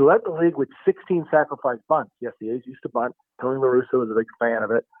 He led the league with 16 sacrifice bunts. Yes, the A's used to bunt. Tony La Russa was a big fan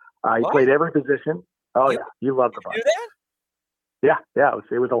of it. He played every position. Oh, yeah. He loved the bunt. Do that? Yeah,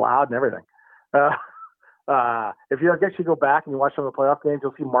 it was allowed and everything. If you actually go back and you watch some of the playoff games,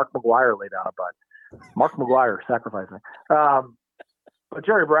 you'll see Mark McGwire lay down a bunt. Mark McGwire sacrificing. But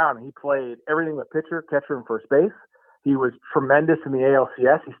Jerry Brown, he played everything but pitcher, catcher, and first base. He was tremendous in the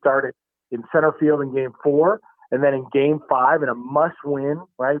ALCS. He started in center field in Game 4, and then in Game 5 in a must-win,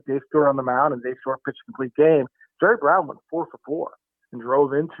 right? Dave Stewart on the mound, and Dave Stewart pitched a complete game. Jerry Brown went 4 for 4 and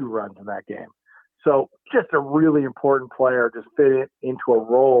drove in 2 runs in that game. So just a really important player, just fit into a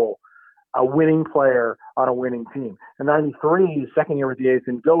role, a winning player on a winning team. In '93, his second year with the A's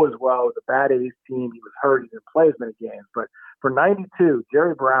didn't go as well. It was a bad A's team. He was hurt. He didn't play as many games. But For 92,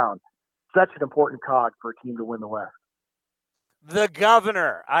 Jerry Brown, such an important cog for a team to win the West. The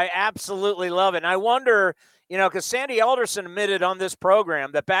governor. I absolutely love it. And I wonder, because Sandy Alderson admitted on this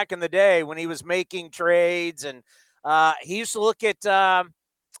program that back in the day when he was making trades and he used to look at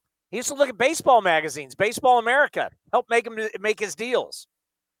baseball magazines, Baseball America, help make his deals.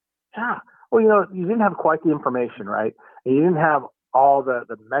 Yeah. Well, you didn't have quite the information, right? And you didn't have all the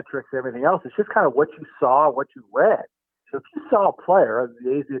metrics and everything else. It's just kind of what you saw, what you read. So if you saw a player, as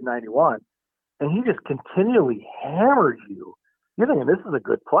the A's did 91, and he just continually hammered you, you're thinking this is a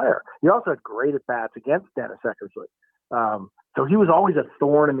good player. He also had great at-bats against Dennis Eckersley. So he was always a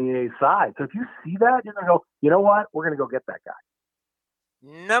thorn in the A's side. So if you see that, you're going to go, you know what? We're going to go get that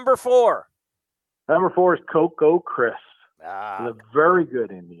guy. Number 4. Number 4 is Coco Crisp. He's a very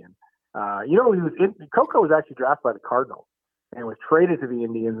good Indian. Coco was actually drafted by the Cardinals and was traded to the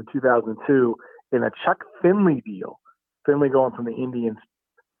Indians in 2002 in a Chuck Finley deal. Finley going from the Indians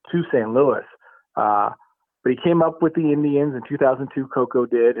to St. Louis. But he came up with the Indians in 2002, Coco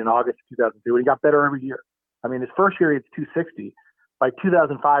did, in August of 2002, and he got better every year. I mean, his first year, he had 260. By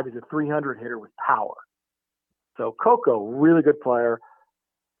 2005, he's a 300 hitter with power. So Coco, really good player.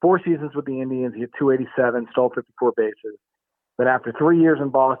 4 seasons with the Indians, he had 287, stole 54 bases. Then after 3 years in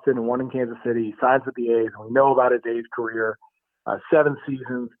Boston and 1 in Kansas City, he signs with the A's, and we know about his A's career. 7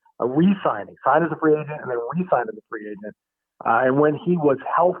 seasons, a re-signing, signed as a free agent, and then re-signed as a free agent. And when he was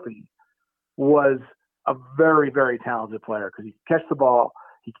healthy, was a very, very talented player because he could catch the ball,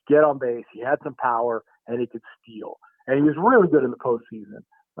 he could get on base, he had some power, and he could steal. And he was really good in the postseason.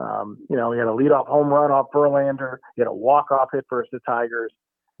 He had a leadoff home run off Verlander. He had a walk-off hit versus the Tigers.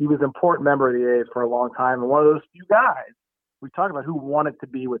 He was an important member of the A's for a long time, and one of those few guys we talked about who wanted to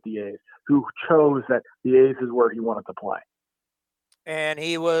be with the A's, who chose that the A's is where he wanted to play. And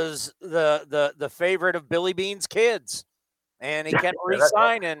he was the favorite of Billy Bean's kids. And he kept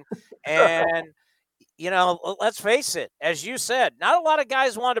re-signing. And, let's face it, as you said, not a lot of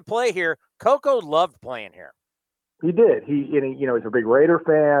guys wanted to play here. Coco loved playing here. He did. He's a big Raider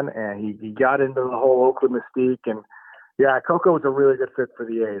fan, and he got into the whole Oakland mystique. And, yeah, Coco was a really good fit for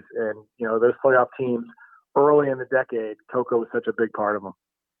the A's. And, those playoff teams early in the decade, Coco was such a big part of them.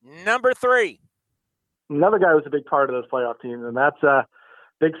 Number 3. Another guy who was a big part of those playoff teams, and that's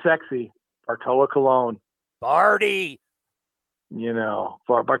Big Sexy, Bartolo Colon. Barty.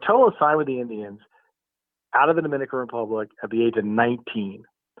 Bartolo signed with the Indians out of the Dominican Republic at the age of 19 in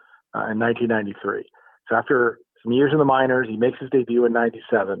 1993. So after some years in the minors, he makes his debut in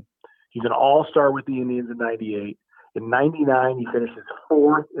 97. He's an all-star with the Indians in 98. In 99, he finishes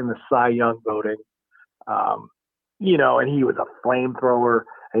 4th in the Cy Young voting. And he was a flamethrower,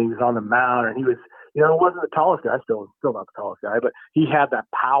 and he was on the mound, and he was, wasn't the tallest guy, still not the tallest guy, but he had that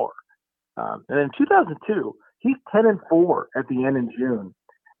power. And in 2002, he's 10-4 at the end in June,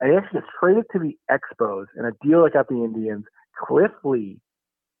 and he actually gets traded to the Expos in a deal that got the Indians Cliff Lee,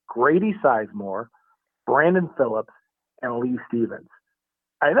 Grady Sizemore, Brandon Phillips, and Lee Stevens.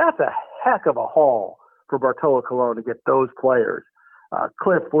 And that's a heck of a haul for Bartolo Colon to get those players.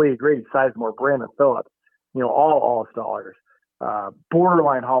 Cliff Lee, Grady Sizemore, Brandon Phillips, all all-stars,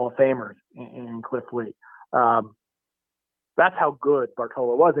 borderline Hall of Famers in Cliff Lee. That's how good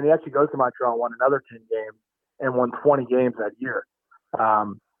Bartolo was. And he actually goes to Montreal, won another 10 games, and won 20 games that year.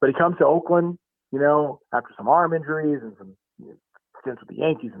 But he comes to Oakland, after some arm injuries and some stints with the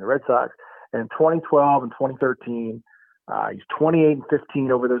Yankees and the Red Sox. And in 2012 and 2013, he's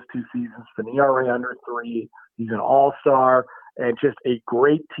 28-15 over those 2 seasons with an ERA under 3. He's an all-star and just a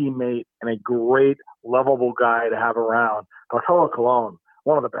great teammate and a great lovable guy to have around. Bartolo Colon,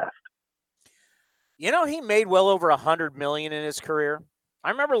 one of the best. He made well over $100 million in his career.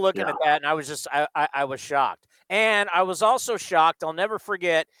 I remember looking at that, and I was just I was shocked. And I was also shocked, I'll never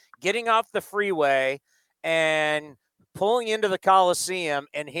forget, getting off the freeway and pulling into the Coliseum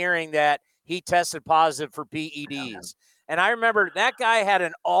and hearing that he tested positive for PEDs. And I remember that guy had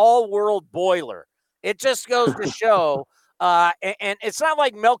an all-world boiler. It just goes to show, and it's not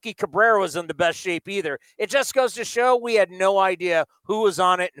like Melky Cabrera was in the best shape either. It just goes to show we had no idea who was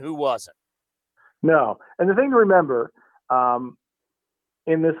on it and who wasn't. No. And the thing to remember,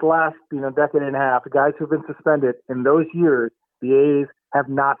 in this last decade and a half, the guys who've been suspended in those years, the A's have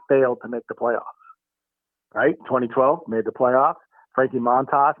not failed to make the playoffs. Right? 2012 made the playoffs. Frankie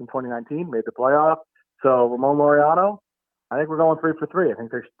Montas in 2019 made the playoffs. So Ramon Laureano, I think we're going 3 for 3. I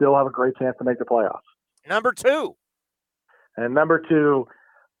think they still have a great chance to make the playoffs. Number 2. And number 2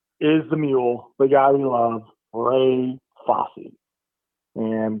 is the mule, the guy we love, Ray Fosse.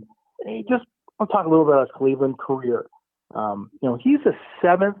 And I'll talk a little bit about his Cleveland career. He's the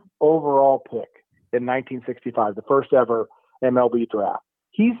 7th overall pick in 1965, the first ever MLB draft.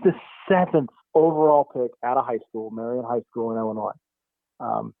 He's the 7th overall pick out of high school, Marion High School in Illinois.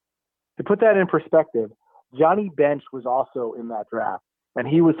 To put that in perspective, Johnny Bench was also in that draft, and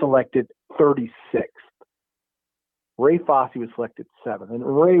he was selected 36th. Ray Fosse was selected 7th. And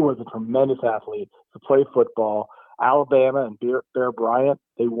Ray was a tremendous athlete to play football. Alabama and Bear Bryant,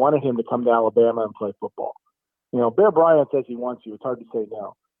 they wanted him to come to Alabama and play football. Bear Bryant says he wants you. It's hard to say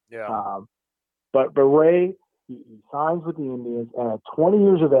no. Yeah. But Ray, he signs with the Indians, and at 20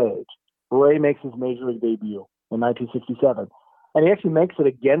 years of age, Ray makes his major league debut in 1967. And he actually makes it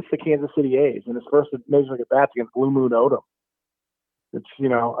against the Kansas City A's in his first major league at-bats against Blue Moon Odom. It's,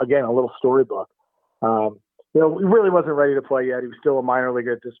 again, a little storybook. He really wasn't ready to play yet. He was still a minor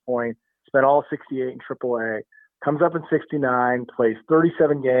leaguer at this point. Spent all 68 in AAA. Comes up in 69, plays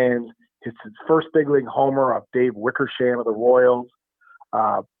 37 games, hits his first big league homer off Dave Wickersham of the Royals.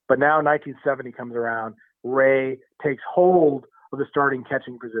 But now 1970 comes around. Ray takes hold of the starting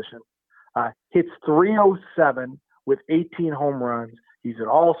catching position. Hits 307 with 18 home runs. He's an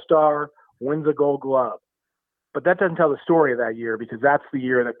all-star, wins a Gold Glove. But that doesn't tell the story of that year, because that's the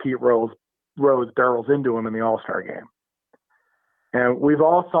year that Pete Rose barrels into him in the All-Star game. And we've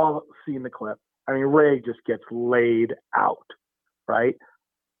all seen the clip. I mean, Ray just gets laid out, right?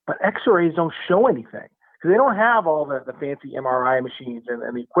 But X-rays don't show anything, because they don't have all the fancy MRI machines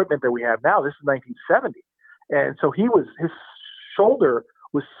and the equipment that we have now. This is 1970. And so his shoulder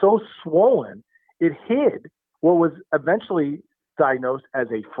was so swollen, it hid what was eventually diagnosed as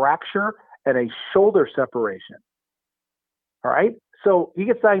a fracture and a shoulder separation. All right? So he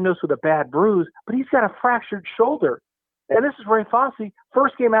gets diagnosed with a bad bruise, but he's got a fractured shoulder. And this is Ray Fosse.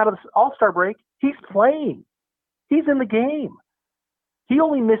 First game out of the All-Star break, he's playing. He's in the game. He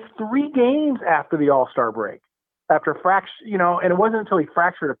only missed 3 games after the All-Star break. After and it wasn't until he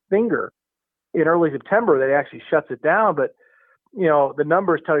fractured a finger in early September that he actually shuts it down. But, the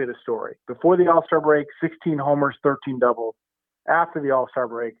numbers tell you the story. Before the All-Star break, 16 homers, 13 doubles. After the All-Star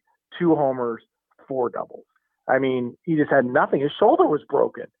break, 2 homers, 4 doubles. I mean, he just had nothing. His shoulder was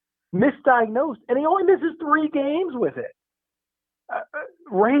broken, misdiagnosed, and he only misses 3 games with it.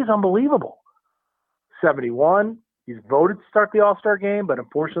 Ray's unbelievable. 71, he's voted to start the All-Star game, but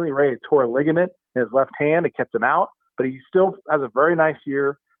unfortunately Ray tore a ligament in his left hand. It kept him out, but he still has a very nice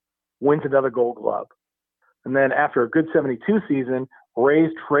year, wins another Gold Glove. And then after a good 72 season, Ray's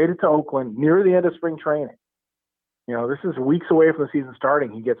traded to Oakland near the end of spring training. This is weeks away from the season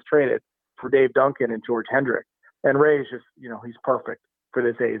starting. He gets traded for Dave Duncan and George Hendrick. And Ray's just, he's perfect for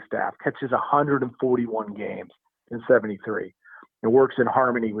this A's staff. Catches 141 games in 73. It works in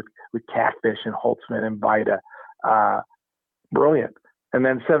harmony with Catfish and Holtzman and Vida. Brilliant. And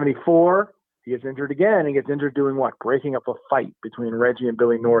then 74, he gets injured again. He gets injured doing what? Breaking up a fight between Reggie and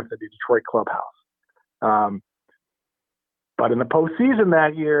Billy North at the Detroit clubhouse. But in the postseason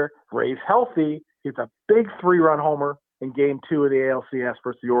that year, Ray's healthy. He's a big 3-run homer in Game 2 of the ALCS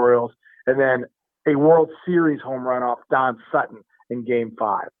versus the Orioles. And then a World Series home run off Don Sutton in Game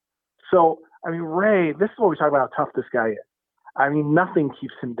 5. So, Ray, this is what we talk about how tough this guy is. Nothing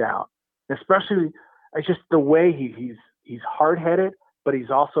keeps him down. Especially, it's just the way he's hard-headed, but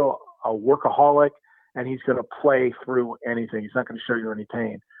he's also a workaholic, and he's going to play through anything. He's not going to show you any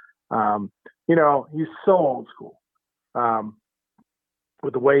pain. He's so old school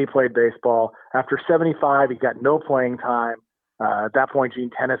with the way he played baseball. After 75, he got no playing time. At that point,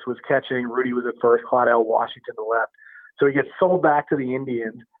 Gene Tennis was catching. Rudy was at first. Claudell Washington to left. So he gets sold back to the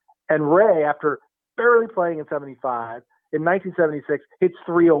Indians. And Ray, after barely playing in 75, in 1976, hits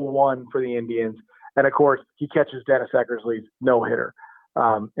 301 for the Indians. And, of course, he catches Dennis Eckersley's no-hitter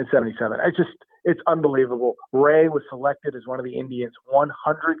in 77. It's unbelievable. Ray was selected as one of the Indians'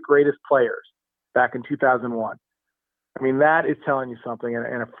 100 greatest players back in 2001. That is telling you something.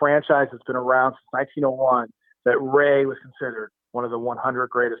 And a franchise that's been around since 1901, that Ray was considered one of the 100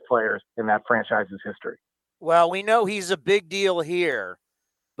 greatest players in that franchise's history. Well, we know he's a big deal here,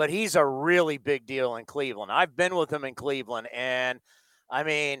 but he's a really big deal in Cleveland. I've been with him in Cleveland, and,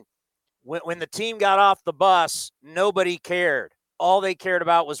 when the team got off the bus, nobody cared. All they cared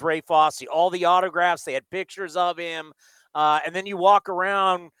about was Ray Fosse. All the autographs, they had pictures of him. And then you walk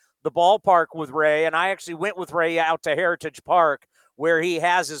around the ballpark with Ray, and I actually went with Ray out to Heritage Park, where he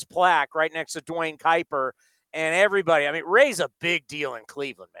has his plaque right next to Dwayne Kuiper. And everybody, Ray's a big deal in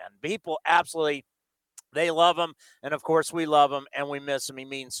Cleveland, man. People absolutely, they love him. And, of course, we love him, and we miss him. He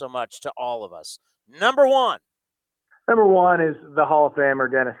means so much to all of us. Number one is the Hall of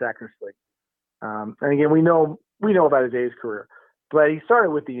Famer, Dennis Eckersley. And, again, we know about his A's career. But he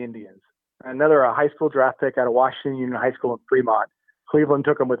started with the Indians. Another high school draft pick out of Washington Union High School in Fremont. Cleveland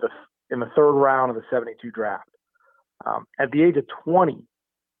took him in the 3rd round of the 72 draft. At the age of 20,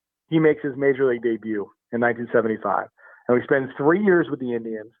 he makes his major league debut in 1975. And we spend 3 years with the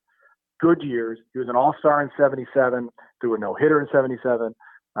Indians, good years. He was an all-star in 77, threw a no-hitter in 77,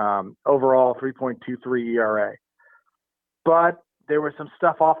 overall 3.23 ERA. But there was some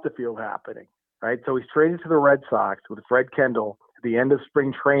stuff off the field happening, right? So he's traded to the Red Sox with Fred Kendall at the end of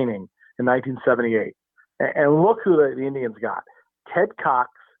spring training in 1978. And look who the Indians got. Ted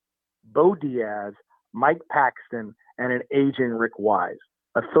Cox, Bo Diaz, Mike Paxton, and an aging Rick Wise,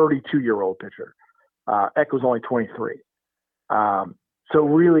 a 32-year-old pitcher. Eck was only 23. So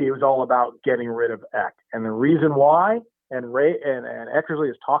really it was all about getting rid of Eck. And the reason why, and Eckersley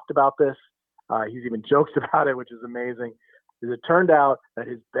has talked about this, he's even joked about it, which is amazing, is it turned out that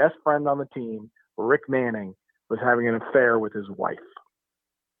his best friend on the team, Rick Manning, was having an affair with his wife.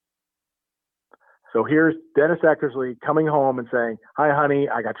 So here's Dennis Eckersley coming home and saying, "Hi, honey,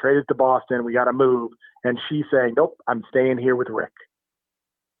 I got traded to Boston. We got to move." And she's saying, "Nope, I'm staying here with Rick."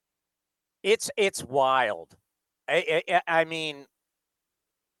 It's wild. I mean,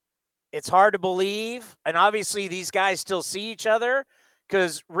 it's hard to believe. And obviously these guys still see each other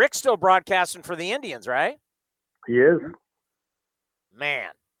because Rick's still broadcasting for the Indians, right? He is.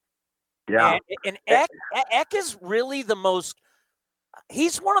 Man. Yeah. And Eck is really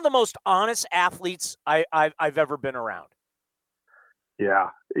he's one of the most honest athletes I've ever been around. Yeah,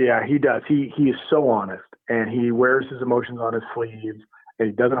 he does. He is so honest, and he wears his emotions on his sleeves, and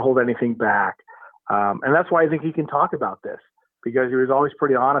he doesn't hold anything back. And that's why I think he can talk about this, because he was always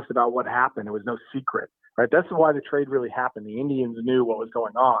pretty honest about what happened. It was no secret, right? That's why the trade really happened. The Indians knew what was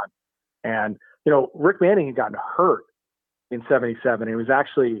going on. And, Rick Manning had gotten hurt in 77. He was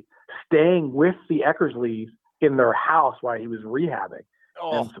actually staying with the Eckersleys in their house while he was rehabbing.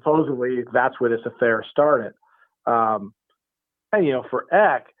 Oh. And supposedly that's where this affair started. And, for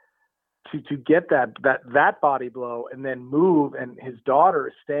Eck to get that body blow and then move, and his daughter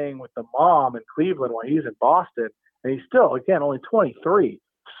is staying with the mom in Cleveland while he's in Boston, and he's still, again, only 23,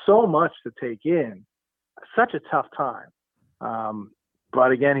 so much to take in, such a tough time.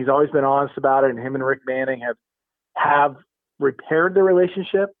 But again, he's always been honest about it, and him and Rick Manning have repaired the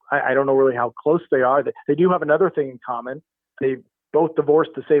relationship. I don't know really how close they are. They do have another thing in common. They both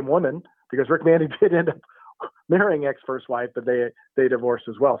divorced the same woman, because Rick Manning did end up marrying Eck's first wife, but they divorced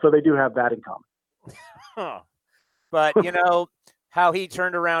as well. So they do have that in common. Huh. But how he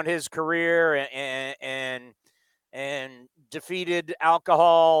turned around his career and defeated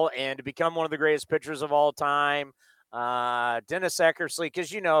alcohol and to become one of the greatest pitchers of all time. Dennis Eckersley,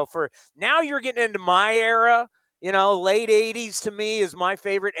 because for now you're getting into my era. Late 80s to me is my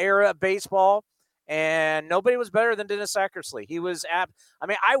favorite era of baseball. And nobody was better than Dennis Eckersley. He was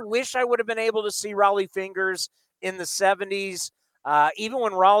I wish I would have been able to see Raleigh Fingers in the 70s. Even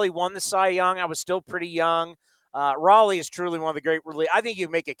when Raleigh won the Cy Young, I was still pretty young. Raleigh is truly one of the great relievers. I think you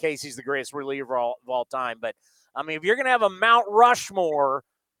can make a case he's the greatest reliever of all time. But, if you're going to have a Mount Rushmore,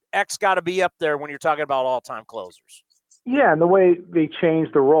 Eck's got to be up there when you're talking about all-time closers. Yeah, and the way they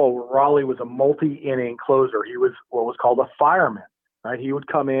changed the role, Raleigh was a multi-inning closer. He was what was called a fireman, right? He would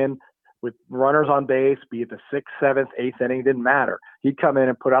come in with runners on base, be it the 6th, 7th, 8th inning, didn't matter. He'd come in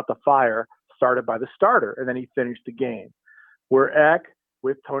and put out the fire, started by the starter, and then he finished the game. Where Eck,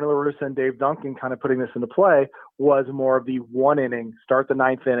 with Tony La Russa and Dave Duncan kind of putting this into play, was more of the 1 inning, start the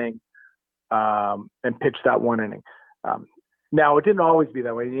 9th inning, and pitch that 1 inning. Now, it didn't always be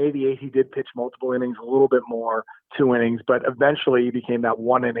that way. In 88, he did pitch multiple innings, a little bit more, 2 innings, but eventually he became that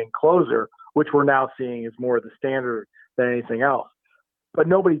 1 inning closer, which we're now seeing is more of the standard than anything else. But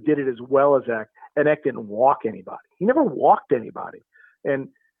nobody did it as well as Eck, and Eck didn't walk anybody. He never walked anybody. And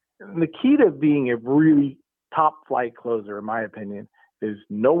the key to being a really top-flight closer, in my opinion, is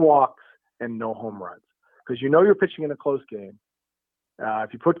no walks and no home runs. Because you're pitching in a close game.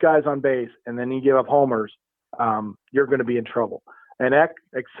 If you put guys on base and then you give up homers, you're going to be in trouble. And Eck,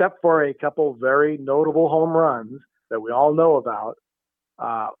 except for a couple very notable home runs that we all know about,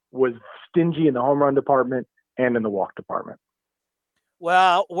 was stingy in the home run department and in the walk department.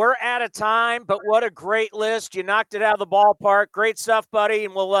 Well, we're out of time, but what a great list. You knocked it out of the ballpark. Great stuff, buddy,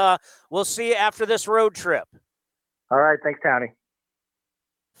 and we'll see you after this road trip. All right, thanks, Townie.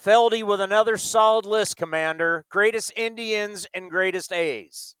 Feldy with another solid list, Commander. Greatest Indians and greatest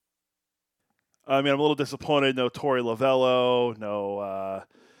A's. I'm a little disappointed. No Torey Lovello, no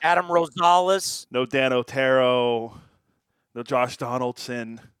Adam Rosales, no Dan Otero, no Josh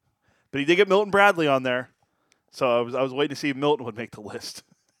Donaldson, but he did get Milton Bradley on there. So I was waiting to see if Milton would make the list.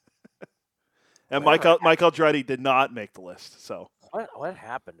 And Mike Andretti did not make the list. So what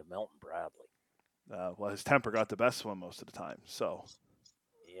happened to Milton Bradley? Well, his temper got the best of him most of the time. So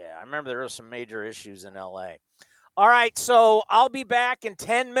yeah, I remember there were some major issues in L.A. All right, so I'll be back in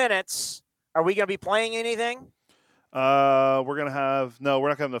 10 minutes. Are we going to be playing anything? We're not going to have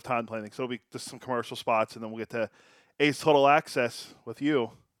enough time playing anything. So it'll be just some commercial spots, and then we'll get to A's Total Access with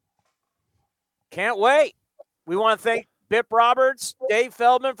you. Can't wait. We want to thank Bip Roberts, Dave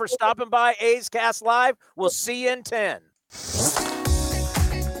Feldman for stopping by A's Cast Live. We'll see you in 10.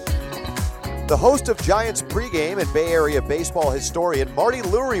 The host of Giants pregame and Bay Area baseball historian Marty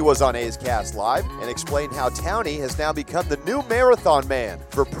Lurie was on A's Cast Live and explained how Townie has now become the new marathon man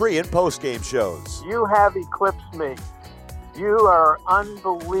for pre- and post-game shows. You have eclipsed me. You are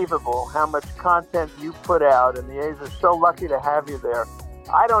unbelievable how much content you put out, and the A's are so lucky to have you there.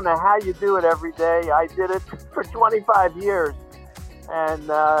 I don't know how you do it every day. I did it for 25 years, and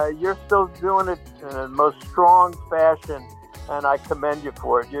you're still doing it in the most strong fashion. And I commend you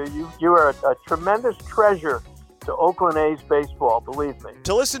for it. You are a tremendous treasure to Oakland A's baseball, believe me.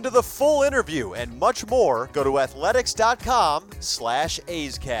 To listen to the full interview and much more, go to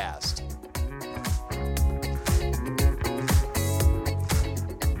athletics.com/A'sCast.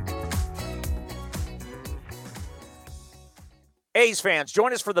 A's fans,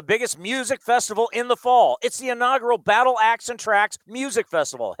 join us for the biggest music festival in the fall. It's the inaugural Battle Axe and Tracks Music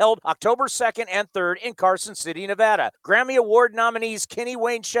Festival, held October 2nd and 3rd in Carson City, Nevada. Grammy Award nominees Kenny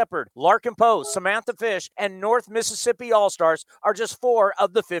Wayne Shepherd, Larkin Poe, Samantha Fish, and North Mississippi All-Stars are just 4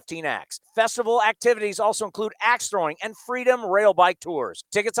 of the 15 acts. Festival activities also include axe throwing and Freedom Rail Bike tours.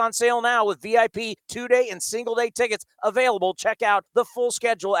 Tickets on sale now with VIP 2-day and single-day tickets available. Check out the full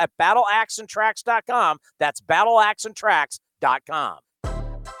schedule at battleaxeandtracks.com. That's battleaxeandtracks.com.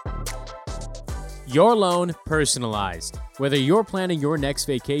 Your loan personalized. Whether you're planning your next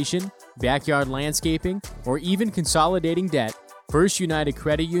vacation, backyard landscaping, or even consolidating debt, First United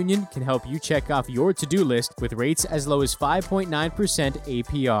Credit Union can help you check off your to-do list with rates as low as 5.9%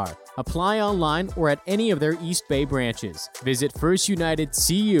 APR. Apply online or at any of their East Bay branches. Visit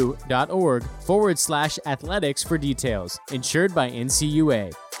firstunitedcu.org/athletics for details. Insured by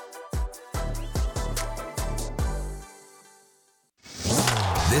NCUA.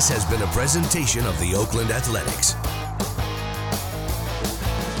 This has been a presentation of the Oakland Athletics.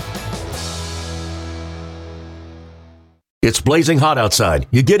 It's blazing hot outside.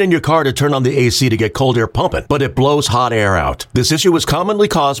 You get in your car to turn on the AC to get cold air pumping, but it blows hot air out. This issue is commonly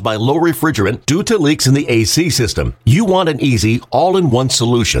caused by low refrigerant due to leaks in the AC system. You want an easy, all-in-one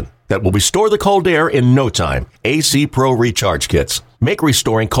solution that will restore the cold air in no time. AC Pro Recharge Kits make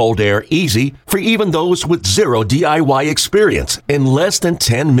restoring cold air easy for even those with zero DIY experience in less than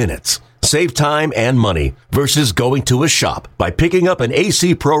 10 minutes. Save time and money versus going to a shop by picking up an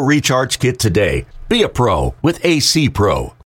AC Pro Recharge Kit today. Be a pro with AC Pro.